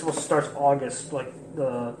 but I think it's supposed to start August, like,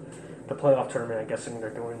 the playoff tournament. I'm guessing they're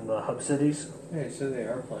doing the hub cities. Yeah, so they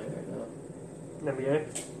are playing right now.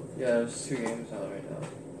 NBA? Yeah, there's 2 games out right now.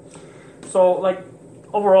 So, like...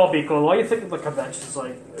 Overall, Biko, what do you think of the conventions?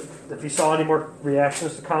 Like, if you saw any more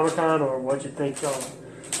reactions to Comic-Con, or what you think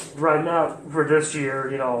right now for this year,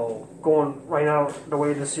 going right now the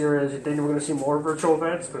way this year is, you think we're going to see more virtual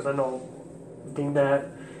events? Because I think that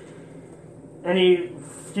any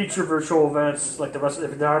future virtual events, like the rest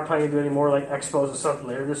of, if they are planning to do any more like expos and stuff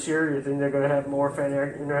later this year, you think they're going to have more fan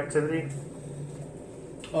interactivity?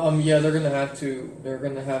 Yeah, they're gonna have to. They're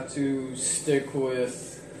gonna have to stick with.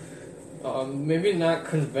 Maybe not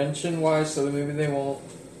convention-wise, so maybe they won't...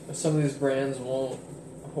 Some of these brands won't,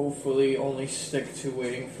 hopefully, only stick to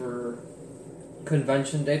waiting for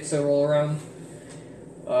convention dates to roll around.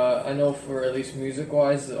 I know for at least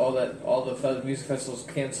music-wise, all the music festivals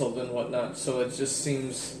canceled and whatnot, so it just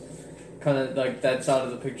seems kind of like that's out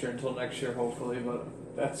of the picture until next year, hopefully, but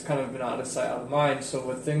that's kind of been out of sight, out of mind. So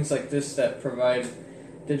with things like this that provide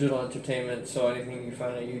digital entertainment, so anything you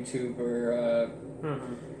find on YouTube or...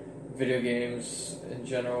 video games in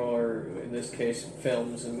general, or in this case,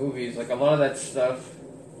 films and movies, like a lot of that stuff,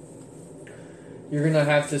 you're gonna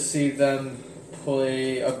have to see them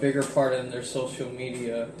play a bigger part in their social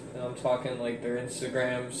media. And I'm talking like their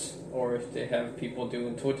Instagrams, or if they have people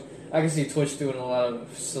doing Twitch. I can see Twitch doing a lot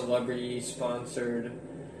of celebrity-sponsored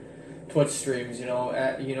Twitch streams,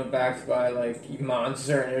 backed by like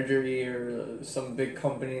Monster Energy or some big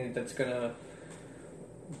company that's gonna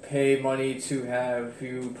pay money to have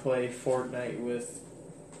you play Fortnite with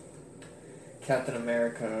Captain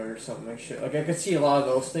America or something like shit. Like I could see a lot of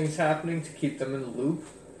those things happening to keep them in the loop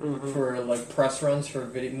for like press runs for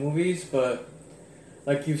video movies, but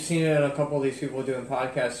like you've seen it in a couple of these people doing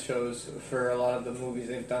podcast shows for a lot of the movies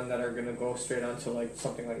they've done that are gonna go straight onto like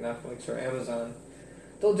something like Netflix or Amazon.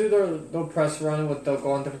 They'll press run they'll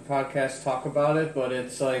go on different podcasts, talk about it, but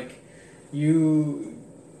it's like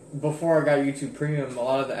before I got YouTube Premium, a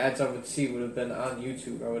lot of the ads I would see would have been on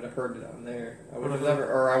YouTube. I would have heard it on there. I would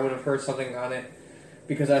have heard something on it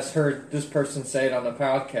because I heard this person say it on the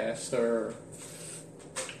podcast. Or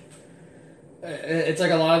it's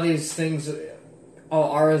like a lot of these things, I'll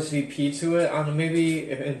RSVP to it on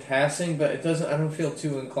maybe in passing, but it doesn't. I don't feel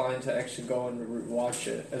too inclined to actually go and watch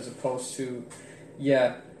it, as opposed to,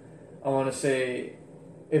 I want to say,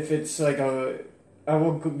 if it's like I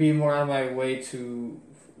will be more on my way to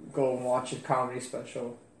go and watch a comedy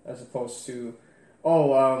special as opposed to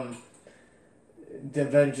the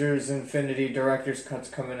Avengers Infinity Director's Cut's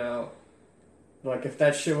coming out. Like if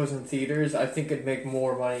that shit was in theaters, I think it'd make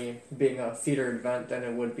more money being a theater event than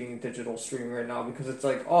it would being digital streaming right now, because it's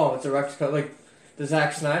like, it's a director's cut. Like the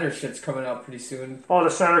Zack Snyder shit's coming out pretty soon. The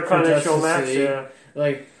Snyder Cut HBO Max, yeah.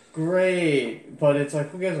 Like great, but it's like,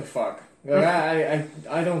 who gives a fuck? Like,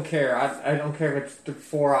 I don't care. I don't care if it's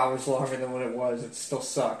 4 hours longer than what it was. It still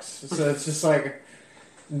sucks. So it's just like,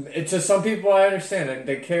 it's just some people I understand.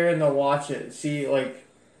 They care and they'll watch it. See, like,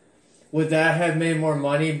 would that have made more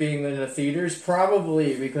money being in the theaters?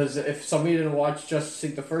 Probably, because if somebody didn't watch Justice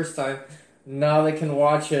League the first time, now they can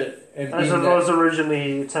watch it and as it was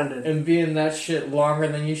originally intended, and be in that shit longer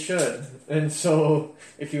than you should. And so,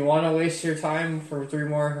 if you want to waste your time for 3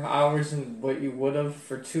 more hours than what you would have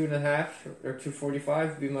for 2.5 or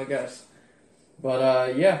 2:45, be my guest.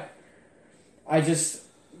 But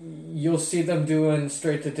you'll see them doing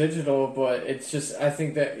straight to digital, but it's just, I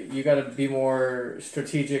think that you got to be more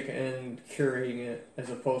strategic in curating it as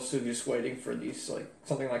opposed to just waiting for these, like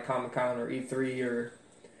something like Comic-Con or E3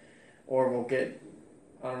 or we'll get,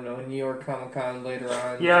 I don't know, New York Comic Con later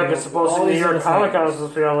on. Yeah, because supposedly New York Comic Con is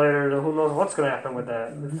supposed to be out later. Who knows what's going to happen with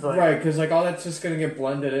that? Right, because like all that's just going to get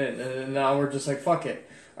blended in, and now we're just like, fuck it.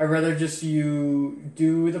 I'd rather just you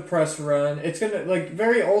do the press run. It's going to, like,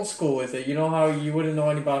 very old school with it. You know how you wouldn't know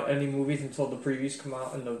about any movies until the previews come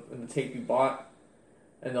out and the tape you bought,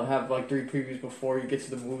 and they'll have like 3 previews before you get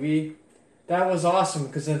to the movie. That was awesome,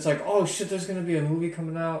 because then it's like, oh shit, there's going to be a movie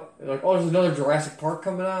coming out. Like, oh, there's another Jurassic Park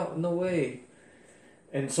coming out? No way.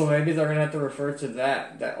 And so maybe they're going to have to refer to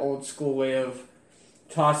that old school way of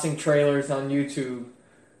tossing trailers on YouTube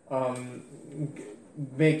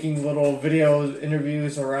making little videos,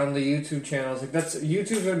 interviews around the YouTube channels. Like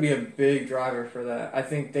YouTube's gonna be a big driver for that. I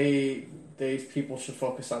think they people should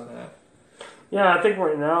focus on that. Yeah, I think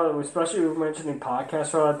right now, especially mentioning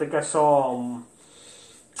podcasts, I think I saw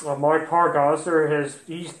Mark Pargosler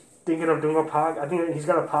he's thinking of doing a podcast. I think he's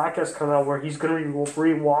got a podcast coming out where he's going to be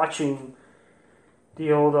rewatching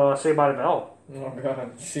the old Saved by the Bell. Oh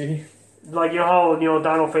God, see, like how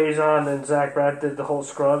Donald Faison and Zach Braff did the whole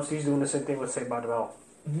Scrubs. He's doing the same thing with Saved by the Bell.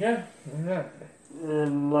 Yeah.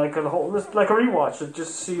 And like a rewatch to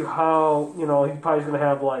just see how he's probably going to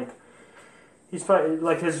have he's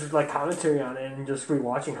probably his commentary on it and just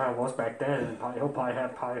rewatching how it was back then. And he'll probably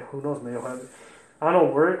have who knows, maybe he'll have. I don't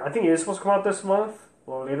know where. I think it is supposed to come out this month,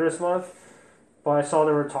 or later this month. But I saw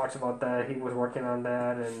there were talks about that. He was working on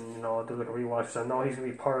that, and do a rewatch. So I know he's gonna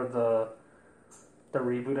be part of the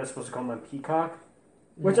reboot that's supposed to come on Peacock.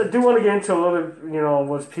 Which I do want to get into a little bit.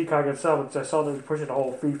 Was Peacock itself? Because I saw they were pushing the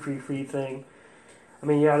whole free thing. I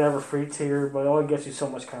mean, yeah, they have a free tier, but it only gets you so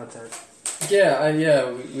much content.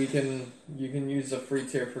 We can. You can use the free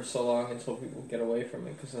tier for so long until people get away from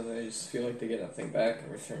it, because then they just feel like they get nothing back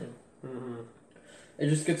in return. Mm-hmm. It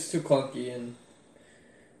just gets too clunky, and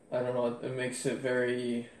I don't know. It makes it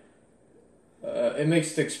very. It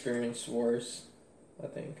makes the experience worse, I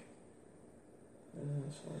think.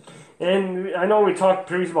 And I know we talked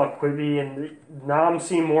previously about Quibi, and now I'm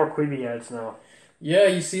seeing more Quibi ads now. Yeah,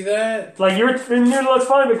 you see that? That's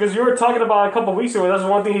funny because you were talking about a couple of weeks ago. That's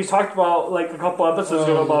one thing he's talked about, a couple episodes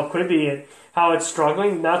ago about Quibi and how it's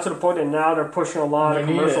struggling. Now to the point that now they're pushing a lot of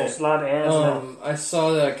commercials, a lot of ads. I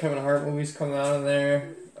saw that Kevin Hart movie's coming out in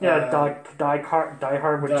there. Yeah, Die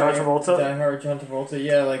Hard with John Travolta. Die Hard with John Travolta,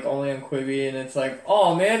 yeah, only on Quibi, and it's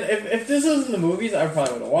oh man, if this was in the movies, I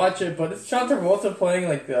probably would watch it, but it's John Travolta playing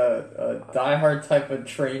a Die Hard type of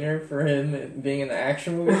trainer for him being an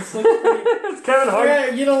action movie. It's it's Kevin Hart. Yeah,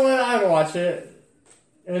 you know what, I'd watch it.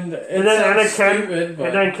 And then Anna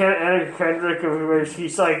Kendrick, where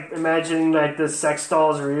she's imagining the sex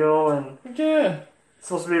doll is real, and yeah, it's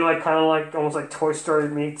supposed to be almost like Toy Story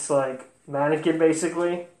meets Mannequin,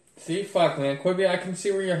 basically. See, fuck, man. Quibi, I can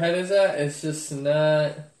see where your head is at. It's just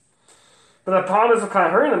not. But the problem is with kind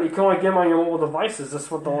of hurting them. You can only get them on your mobile devices.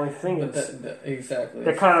 That's what the only thing is. Exactly.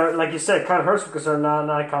 They kind of, like you said, kind of hurts because they're not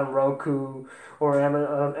on Roku or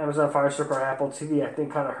Amazon Fire Stick or Apple TV. I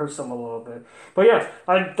think kind of hurts them a little bit. But yeah,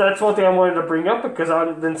 that's one thing I wanted to bring up because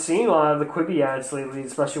I've been seeing a lot of the Quibi ads lately,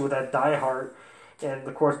 especially with that Die Hard. And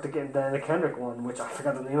of course, the Kendrick one, which I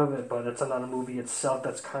forgot the name of it, but it's another movie itself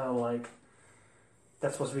that's kind of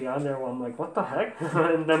that's supposed to be on there. Well, I'm like, what the heck?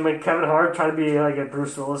 And then when Kevin Hart trying to be a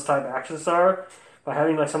Bruce Willis type action star by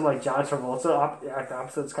having someone like John Travolta act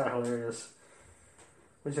opposite, it's kind of hilarious.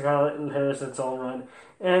 Which is kind of hilarious in its own run.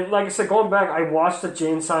 And like I said, going back, I watched the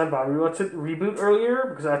Jane Silent Bob reboot earlier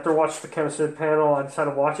because after watching the Kevin Smith panel, I decided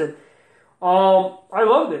to watch it. I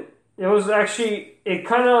loved it. It was actually,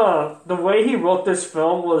 the way he wrote this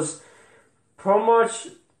film was pretty much,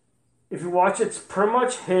 if you watch it, it's pretty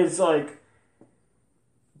much his,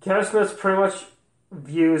 Kevin Smith's pretty much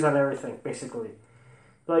views on everything, basically.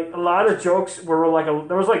 A lot of jokes were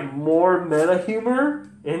there was more meta humor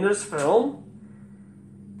in this film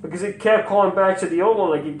because it kept calling back to the old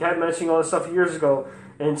one. He kept mentioning all this stuff years ago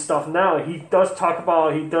and stuff now. He does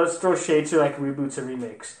throw shade to reboots and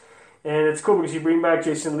remakes. And it's cool because you bring back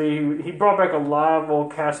Jason Lee. He brought back a lot of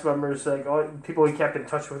old cast members, people he kept in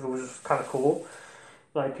touch with, which was kind of cool.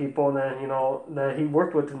 People that he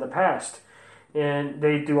worked with in the past. And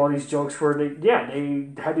they do all these jokes where they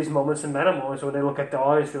have these moments and meta moments where they look at the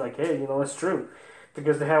audience and be like, hey, it's true.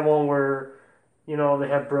 Because they have one where, they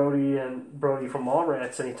have Brody from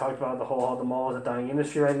Mallrats, and he talked about how the mall is a dying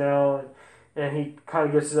industry right now. And he kind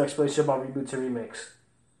of gives his explanation about reboots and remakes.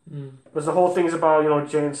 Because the whole thing's about,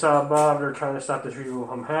 Jay and Silent Bob, they're trying to stop this reboot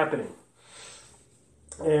from happening.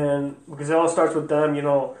 And because it all starts with them,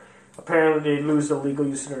 apparently they lose the legal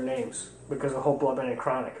use of their names because of the whole Bloodline and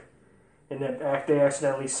Chronic. And they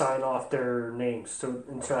accidentally sign off their names to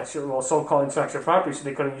so-called intellectual property, so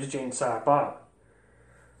they couldn't use Jay and Silent Bob.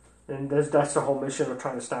 And that's the whole mission of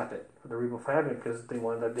trying to stop it for the reboot from happening because they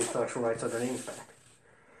wanted the intellectual rights of their names back.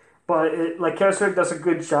 But Kevin Smith does a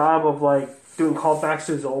good job of doing callbacks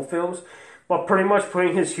to his old films, but pretty much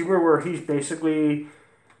putting his humor where he's basically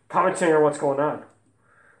commenting on what's going on.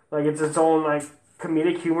 It's its own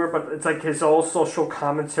comedic humor, but it's his own social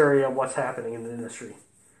commentary on what's happening in the industry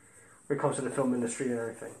when it comes to the film industry and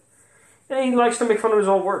everything. And he likes to make fun of his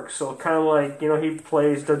own work, so kind of he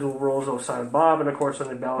plays the dual roles of Silent Bob and of course on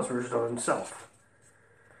the balanced version of himself.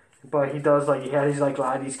 But he does, like, he had these, like, a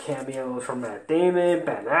lot of these cameos from Matt Damon,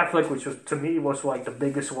 Ben Affleck, which was, to me, was, like, the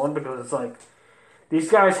biggest one because it's like,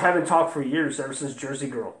 these guys haven't talked for years, ever since Jersey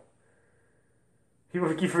Girl.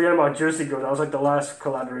 People keep forgetting about Jersey Girl. That was, like, the last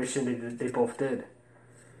collaboration they both did.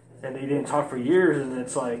 And they didn't talk for years, and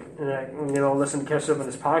it's like, and I, listen to catch up on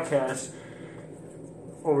this podcast.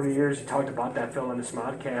 Over the years, he talked about that film on this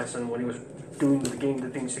podcast, and when he was getting the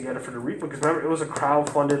things together for the reboot, because remember, it was a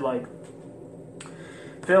crowd-funded, like,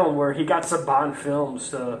 film where he got Saban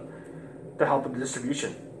Films to help with the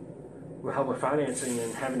distribution, with help with financing,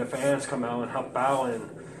 and having the fans come out and help out,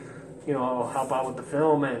 and, help out with the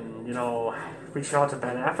film, and, reaching out to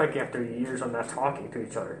Ben Affleck after years of not talking to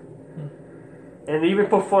each other. And even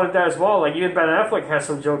poke fun at that as well. Like, even Ben Affleck has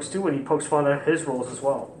some jokes, too, when he pokes fun at his roles as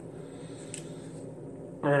well.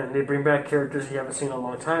 And they bring back characters you haven't seen in a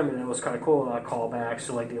long time, and it was kind of cool. A lot of callbacks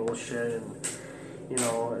to, like, the old shit. And,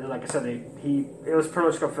 and like I said, it was pretty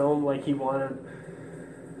much a film, like, he wanted...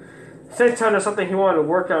 Same time, there's something he wanted to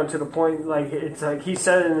work on to the point, like, it's like, he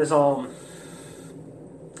said in his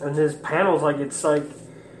panels, like, it's like,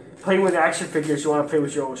 playing with action figures, you want to play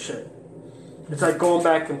with your old shit. It's like going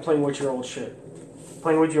back and playing with your old shit.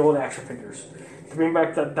 Playing with your old action figures. To bring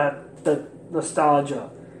back that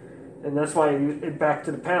nostalgia. And that's why back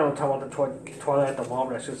to the panel talking about the Twilight at the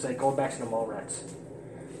Mallrats. It's like going back to the Mallrats.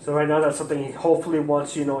 So right now that's something he hopefully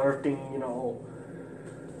once, everything,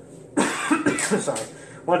 sorry.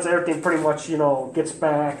 Once everything pretty much, gets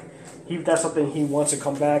back, that's something he wants to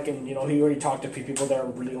come back, and, he already talked to a few people that are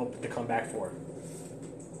really open to come back for.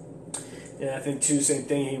 And I think, too, same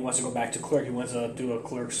thing, he wants to go back to Clerk. He wants to do a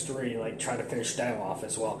Clerks 3, like, try to finish that off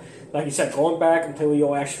as well. Like you said, going back and playing with your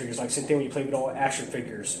old action figures, like, same thing when you play with old action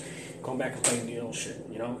figures, going back and playing the old shit,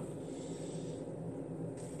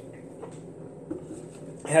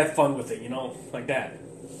 Have fun with it, like that.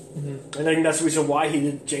 Mm-hmm. And I think that's the reason why he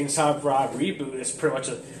did James Silent Bob reboot, is pretty much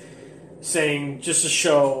saying, just to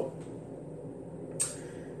show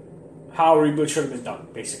how a reboot should have been done,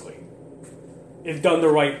 basically. If done the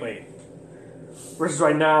right way. Versus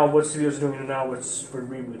right now, what studios are doing now with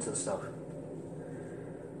reboots and stuff.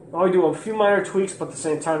 Oh, we do a few minor tweaks, but at the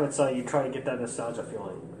same time, it's like you try to get that nostalgia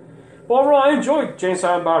feeling. But overall, I enjoyed Jane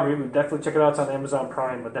Silent Bob reboot. Definitely check it out. It's on Amazon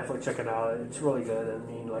Prime, but definitely check it out. It's really good. I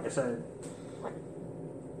mean, like I said,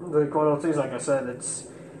 like one of those things. Like I said,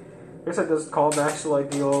 there's callbacks to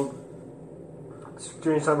like the old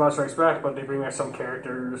Jane Silent Bob Strikes Back, but they bring back some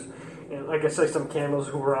characters and, like I said, some cameos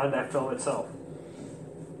who were on that film itself.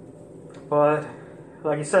 But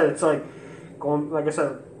like you said, it's like going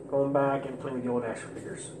back and playing with the old action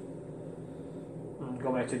figures.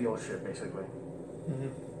 Go back to the old shit, basically. Mm-hmm.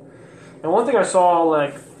 And one thing I saw,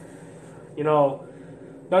 like,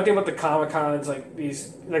 nothing but the Comic Cons, like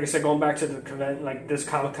these, like I said, going back to the convention, like this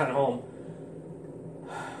Comic Con home.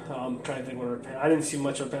 I'm trying to think what I didn't see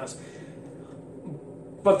much of the past.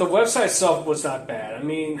 But the website itself was not bad. I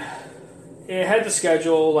mean, it had the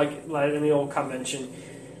schedule, like in the old convention.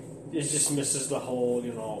 It just misses the whole,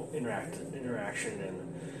 interaction,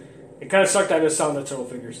 and it kind of sucked. I missed out on the Turtle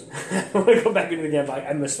figures. When I go back into the game,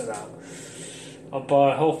 I missed it out.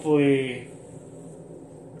 But hopefully,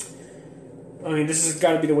 I mean, this has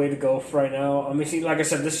got to be the way to go for right now. I mean, see, like I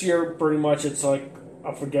said, this year pretty much it's like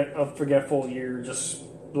a forgetful year. Just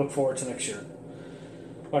look forward to next year.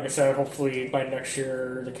 Like I said, hopefully by next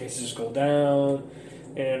year the cases go down.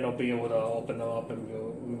 And they'll be able to open up, and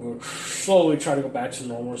we'll slowly try to go back to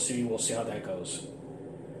normalcy. We'll see how that goes.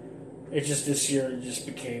 It just this year it just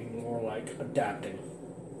became more like adapting.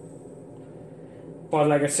 But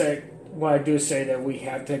like I said, when I do say that we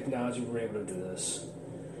have technology, we're able to do this.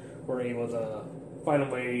 We're able to find a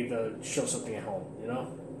way to show something at home.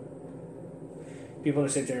 People that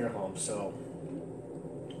sit there at home. So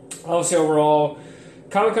I would say overall,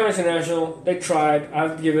 Comic-Con International, they tried. I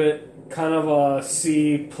would give it kind of a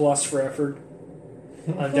C+ for effort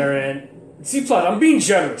on their end. C+. I'm being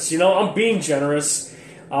generous, I'm being generous.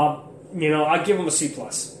 I give them a C+.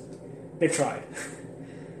 They tried.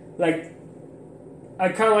 Like, I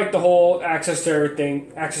kind of like the whole access to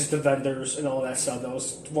everything, access to vendors and all that stuff. That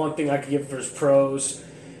was one thing I could give for his pros.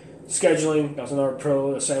 Scheduling, that was another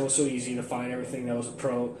pro. The site was so easy to find everything. That was a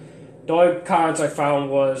pro. The only cons I found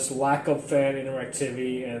was lack of fan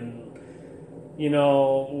interactivity and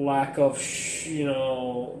lack of,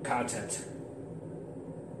 content.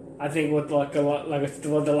 I think with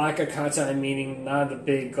the lack of content, I'm meaning none of the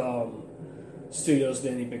big studios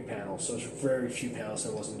did any big panels. So there's very few panels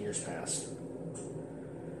that wasn't years past.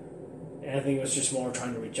 And I think it was just more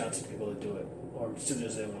trying to reach out to people to do it, or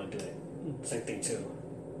studios that didn't want to do it. Same thing too.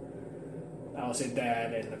 I would say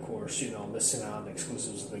that, and of course, missing out on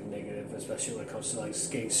exclusives is a big negative, especially when it comes to like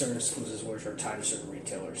getting certain exclusives which are tied to certain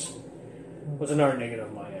retailers. Was another negative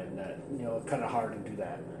on my end that it's kind of hard to do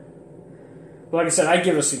that. But like I said, I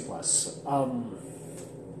give it a C plus,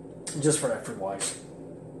 just for effort wise.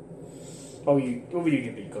 What would you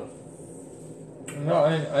give Ika? No,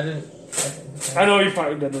 I didn't. I know you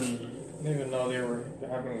probably didn't. Didn't even know they were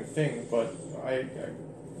having a thing, but I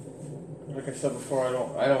like I said before,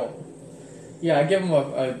 I don't. Yeah, I give them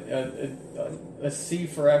a C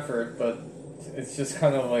for effort, but it's just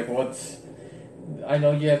kind of like what's. I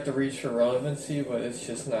know you have to reach for relevancy, but it's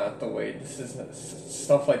just not the way.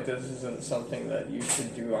 Stuff like this isn't something that you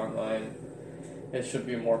should do online. It should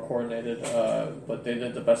be more coordinated, but they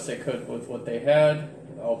did the best they could with what they had,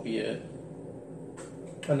 albeit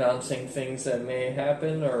announcing things that may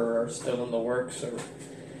happen or are still in the works, or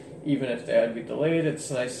even if they had to be delayed.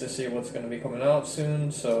 It's nice to see what's going to be coming out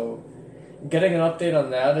soon. So, getting an update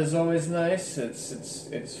on that is always nice.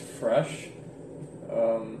 It's fresh.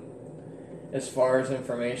 As far as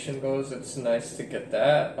information goes, it's nice to get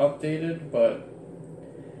that updated, but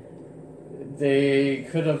they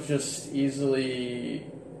could have just easily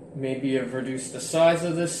maybe have reduced the size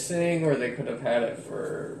of this thing, or they could have had it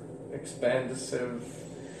for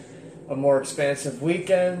a more expansive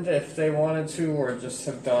weekend if they wanted to, or just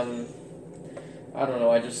have done, I don't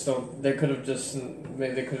know, I just don't, they could have just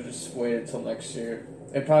waited till next year.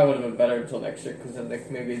 It probably would have been better until next year, because then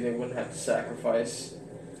maybe they wouldn't have to sacrifice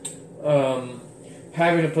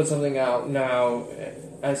having to put something out now,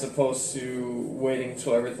 as opposed to waiting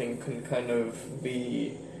till everything can kind of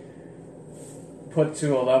be put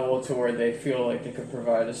to a level to where they feel like they could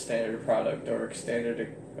provide a standard product or a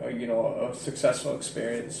successful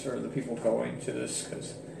experience for the people going to this,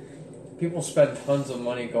 because people spend tons of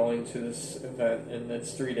money going to this event, and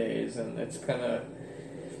it's 3 days, and it's kind of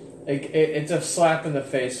it's a slap in the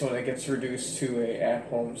face when it gets reduced to a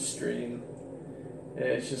at-home stream.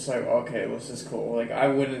 It's just like, okay, well, this is cool. Like, I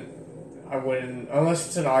wouldn't, unless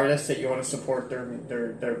it's an artist that you want to support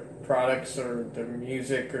their products or their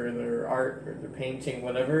music or their art or their painting,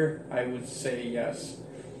 whatever, I would say yes.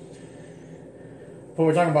 But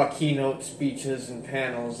we're talking about keynote speeches and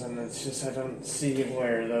panels, and it's just, I don't see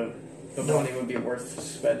where the money would be worth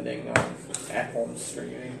spending on at-home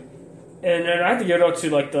streaming. And I have to give it up to,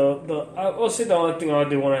 like, I will say the only thing I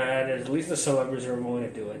do want to add is at least the celebrities are willing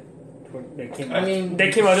to do it. They came out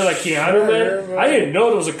there like Keanu, man. I didn't know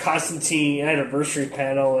there was a Constantine anniversary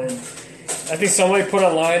panel, and I think somebody put a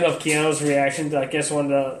line of Keanu's reaction to, I guess, I don't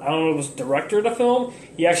know if it was the director of the film.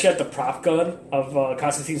 He actually had the prop gun of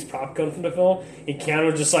Constantine's prop gun from the film, and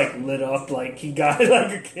Keanu just, like, lit up, like, he got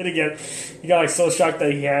like a kid again. He got, like, so shocked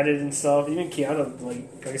that he had it and stuff. Even Keanu,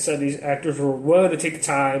 like I said, these actors were willing to take the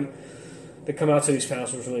time to come out to these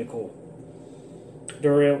panels. Was really cool. They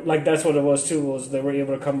were that's what it was too. Was they were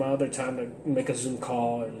able to come out of their time to make a Zoom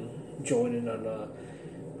call and join in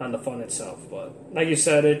on the fun itself. But like you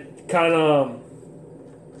said, it kind of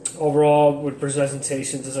overall with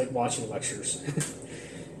presentations is like watching lectures.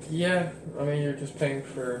 Yeah, I mean, you're just paying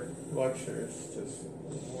for lectures, just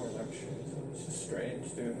more lectures. It's just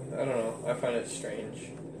strange, dude. I don't know. I find it strange,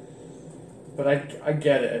 but I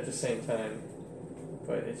get it at the same time.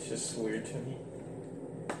 But it's just weird to me.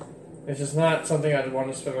 It's just not something I'd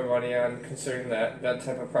want to spend my money on, considering that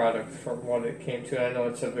type of product from what it came to. I know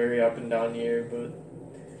it's a very up and down year,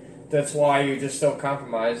 but that's why you just don't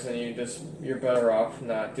compromise, and you're better off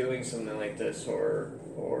not doing something like this,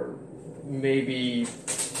 or maybe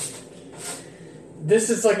this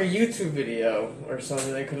is like a YouTube video or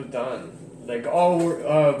something they could have done. Like,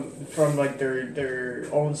 from like their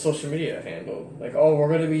own social media handle. Like, we're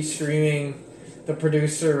going to be streaming the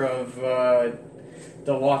producer of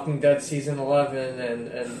The Walking Dead season 11,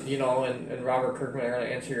 and Robert Kirkman are going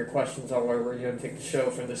to answer your questions on where we're going to take the show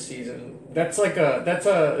for this season. That's like that's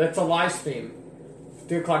a live stream.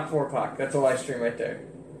 3 o'clock, 4 o'clock. That's a live stream right there.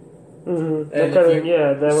 Mm-hmm.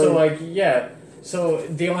 So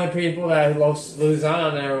the only people that lose out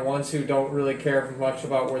on there are ones who don't really care much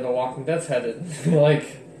about where The Walking Dead's headed.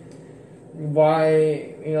 Like,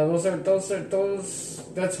 why? Those.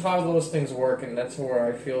 That's how those things work, and that's where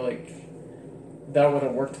I feel like that would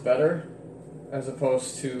have worked better, as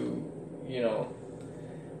opposed to,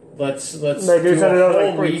 let's do a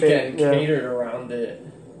whole weekend catered around it.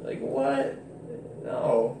 Like, what?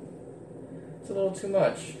 No, it's a little too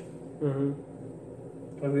much. Mm-hmm.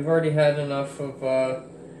 Like, we've already had enough of.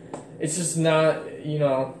 It's just not,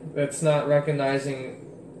 it's not recognizing,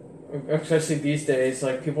 especially these days.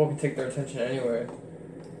 Like, people can take their attention anywhere,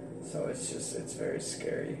 so it's very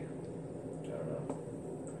scary. I don't know.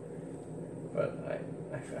 But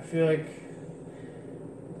I feel like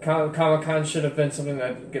Comic Con should have been something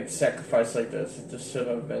that gets sacrificed like this. It just should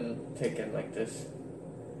have been taken like this.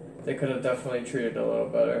 They could have definitely treated it a little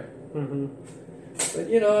better. Mm-hmm. But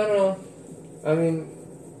I don't know. I mean,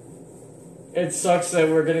 it sucks that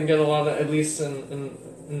we're gonna get a lot of, at least in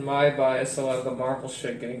my bias, a lot of the Marvel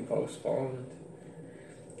shit getting postponed.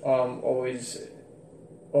 Always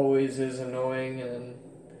is annoying, and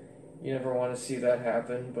you never want to see that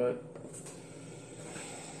happen. But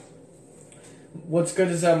what's good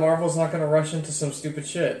is that Marvel's not gonna rush into some stupid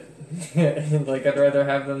shit. Like, I'd rather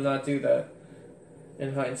have them not do that.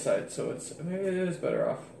 In hindsight, so maybe it is better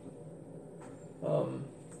off.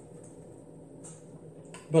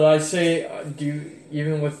 But I say,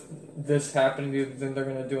 even with this happening, do you think they're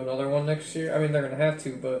going to do another one next year? I mean, they're going to have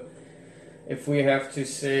to, but if we have to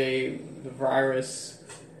say the virus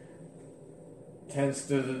tends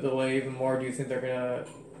to delay even more, do you think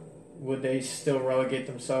would they still relegate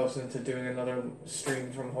themselves into doing another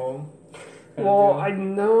stream from home? Well, I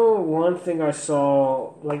know one thing I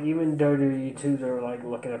saw, like even WWE too, they're like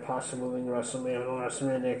looking at possibly moving WrestleMania.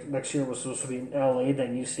 WrestleMania next year was supposed to be in LA,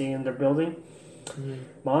 that new stadium they're building.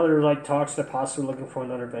 Monitor like talks to possibly looking for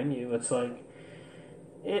another venue. It's like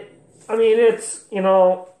it's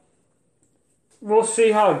we'll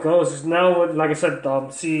see how it goes. 'Cause now, like I said,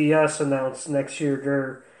 CES announced next year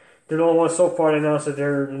they're the only one so far to announce that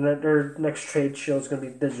their next trade show is going to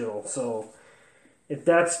be digital. So if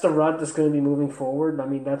that's the route that's going to be moving forward, I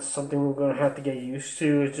mean, that's something we're going to have to get used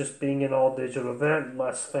to. Is just being an all digital event,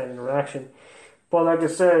 less fan interaction. But like I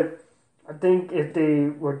said, I think if they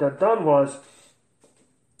were done was.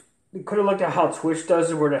 They could have looked at how Twitch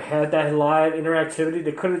does it, where they had that live interactivity.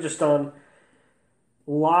 They could have just done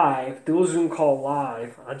live, do a Zoom call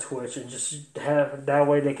live on Twitch, and just have that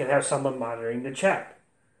way they could have someone monitoring the chat.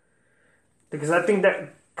 Because I think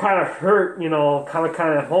that kind of hurt,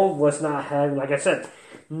 Comic-Con at home was not having, like I said,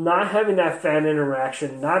 not having that fan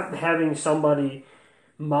interaction, not having somebody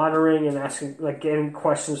monitoring and asking, like getting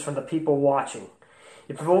questions from the people watching.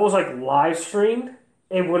 If it was like live streamed,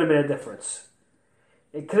 it would have been a difference.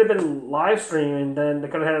 It could have been live streamed, and then they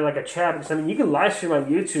could have had like a chat. Because I mean, you can live stream on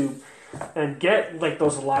YouTube and get like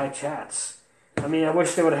those live chats. I mean, I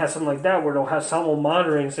wish they would have had something like that where they'll have someone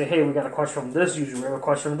monitoring and say, "Hey, we got a question from this user. We have a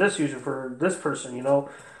question from this user for this person."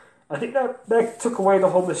 I think that took away the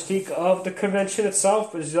whole mystique of the convention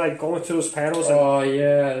itself. Is like going to those panels.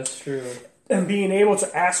 Yeah, that's true. And being able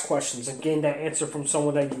to ask questions and gain that answer from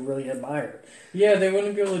someone that you really admire. Yeah, they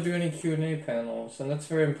wouldn't be able to do any Q&A panels, and that's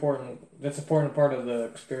very important. That's an important part of the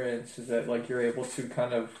experience, is that like you're able to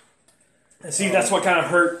kind of... See, that's what kind of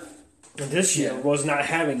hurt this year, was not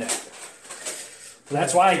having that.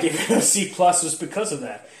 That's why I gave it a C+, was because of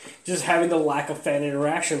that. Just having the lack of fan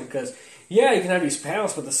interaction, because, yeah, you can have these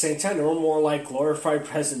panels, but at the same time, they're more like glorified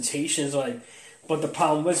presentations, but the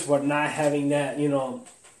problem was we're not having that,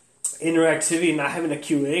 interactivity, not having a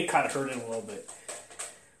Q&A kind of hurt it a little bit.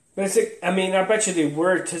 But it's like, I mean, I bet you they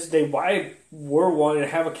were wanting to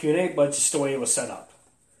have a Q&A, but just the way it was set up.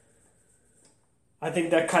 I think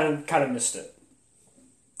that kind of missed it.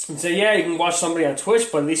 And say, yeah, you can watch somebody on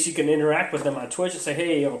Twitch, but at least you can interact with them on Twitch and say,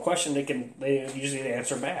 hey, you have a question, they usually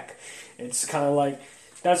answer back. It's kind of like,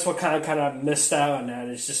 that's what kind of missed out on that,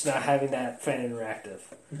 is just not having that fan interactive.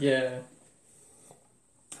 Yeah.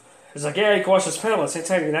 It's like, yeah, you can watch this panel, at the same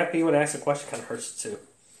time, you're not being able to ask a question, kind of hurts it too.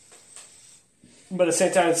 But at the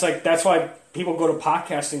same time, it's like, that's why people go to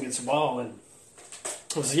podcasting as well. And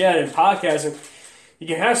it's, yeah, in podcasting, you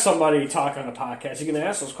can have somebody talk on a podcast. You can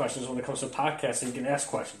ask those questions when it comes to podcasting. You can ask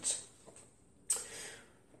questions.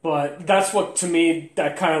 But that's what, to me,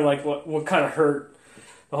 that kind of like what kind of hurt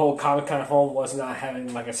the whole Comic-Con at home was not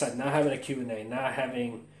having, like I said, not having a Q&A, not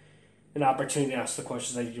having an opportunity to ask the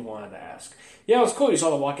questions that you wanted to ask. Yeah, it was cool. You saw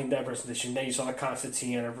the Walking Dead presentation. Then you saw the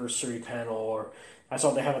Constantine anniversary panel, or I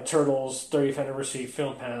saw they have a Turtles 30th anniversary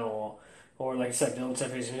film panel, or like I said, Dylan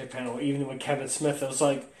Tiffany's music panel. Even with Kevin Smith,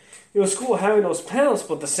 it was cool having those panels,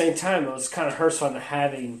 but at the same time, it was kind of hurtful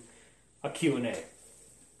having a Q&A.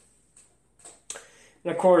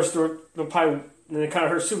 And of course, it kind of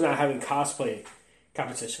hurts too not having cosplay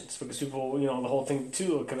competitions, because people, the whole thing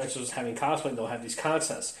too, a convention was having cosplay. They'll have these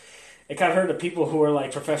contests. It kind of hurt the people who were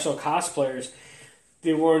like professional cosplayers.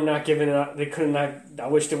 They were not given it. They couldn't. I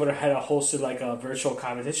wish they would have had hosted like a virtual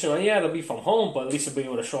competition. Like, yeah, they'll be from home, but at least they'll be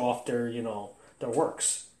able to show off their their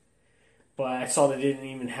works. But I saw they didn't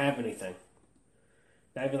even have anything.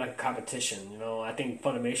 Not even like a competition. I think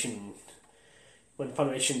Funimation, when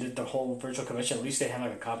Funimation did the whole virtual convention, at least they had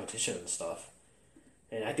like a competition and stuff.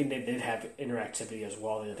 And I think they did have interactivity as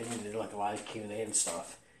well. I think they did like a live Q&A and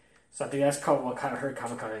stuff. So I think that's what kind of hurt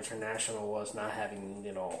Comic-Con International, was not having,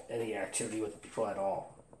 any activity with the people at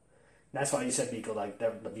all. That's why you said, Biko, like,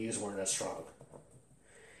 the views weren't as strong.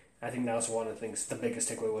 I think that was one of the things, the biggest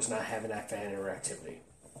takeaway was not having that fan interactivity.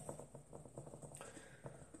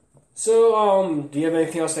 So, do you have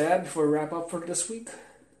anything else to add before we wrap up for this week?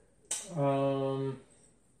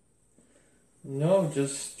 No,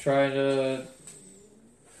 just try to,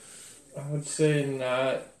 I would say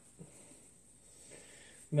not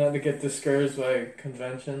to get discouraged by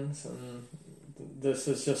conventions, and this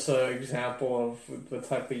is just an example of the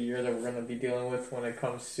type of year that we're going to be dealing with when it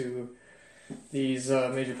comes to these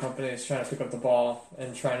major companies trying to pick up the ball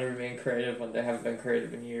and trying to remain creative when they haven't been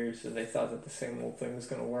creative in years, and they thought that the same old thing was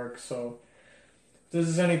going to work. So if this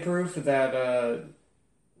is any proof that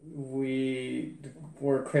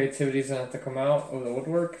where creativity's going to have to come out of the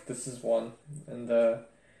woodwork, this is one. And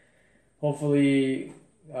hopefully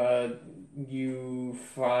you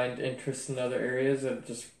find interest in other areas that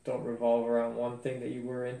just don't revolve around one thing that you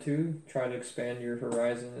were into. Try to expand your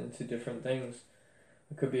horizon into different things.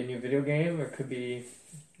 It could be a new video game, or it could be,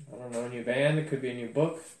 I don't know, a new band, it could be a new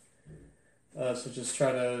book. So just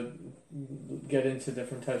try to get into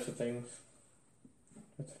different types of things.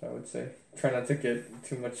 That's what I would say. Try not to get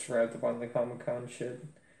too much wrapped up on the Comic-Con shit.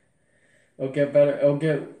 It'll get better.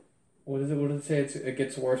 What did it say? It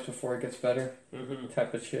gets worse before it gets better. Mm-hmm.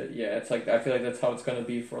 Type of shit. Yeah, it's like, I feel like that's how it's going to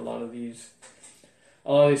be for a lot of these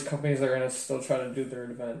companies that are going to still try to do their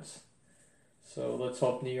events. So let's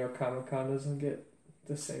hope New York Comic Con doesn't get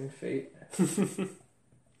the same fate.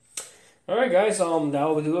 Alright guys, that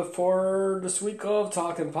will do it for this week of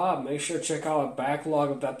Talking Pop. Make sure to check out a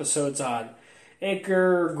backlog of episodes on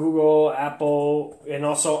Anchor, Google, Apple, and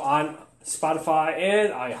also on Spotify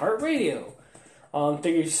and iHeartRadio. Thank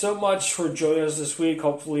you so much for joining us this week.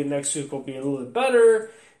 Hopefully next week will be a little bit better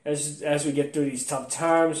as we get through these tough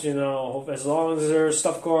times. You know, as long as there's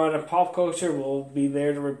stuff going on in pop culture, we'll be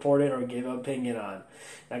there to report it or give an opinion on.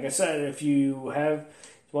 Like I said, if you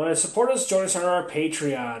want to support us, join us on our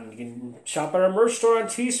Patreon. You can shop at our merch store on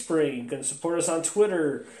Teespring. You can support us on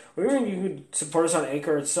Twitter. Or even you can support us on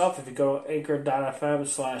Anchor itself. If you go to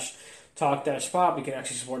anchor.fm/talk-pop, you can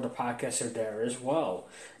actually support the podcast there as well.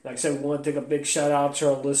 Like I said, we want to take a big shout out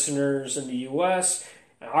to our listeners in the U.S.,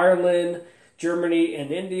 Ireland, Germany, and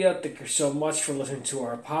India. Thank you so much for listening to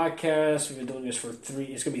our podcast. We've been doing this for it's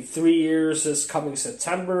going to be 3 years this coming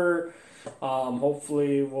September.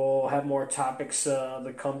 Hopefully we'll have more topics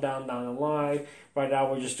that come down the line. Right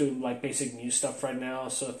now we're just doing like basic news stuff right now.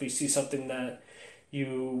 So if you see something that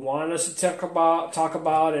you want us to talk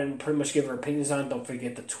about and pretty much give our opinions on, don't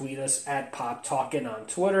forget to tweet us at PopTalkin' on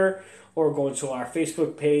Twitter or go into our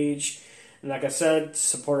Facebook page. And like I said,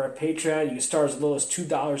 support our Patreon. You can start as little as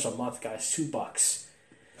 $2 a month, guys. $2.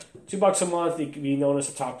 $2 a month, you can be known as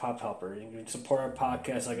a Talk Pop Helper. You can support our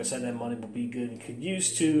podcast. Like I said, that money will be good and could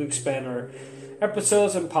use to expand our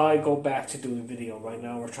episodes and probably go back to doing video. Right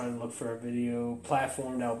now, we're trying to look for a video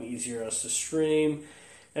platform that will be easier for us to stream.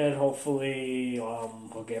 And hopefully,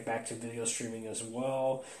 we'll get back to video streaming as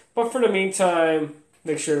well. But for the meantime,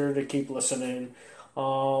 make sure to keep listening.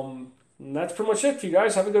 And that's pretty much it for you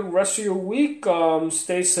guys. Have a good rest of your week.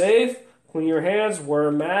 Stay safe. Clean your hands. Wear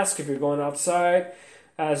a mask if you're going outside.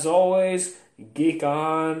 As always, geek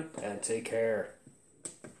on and take care.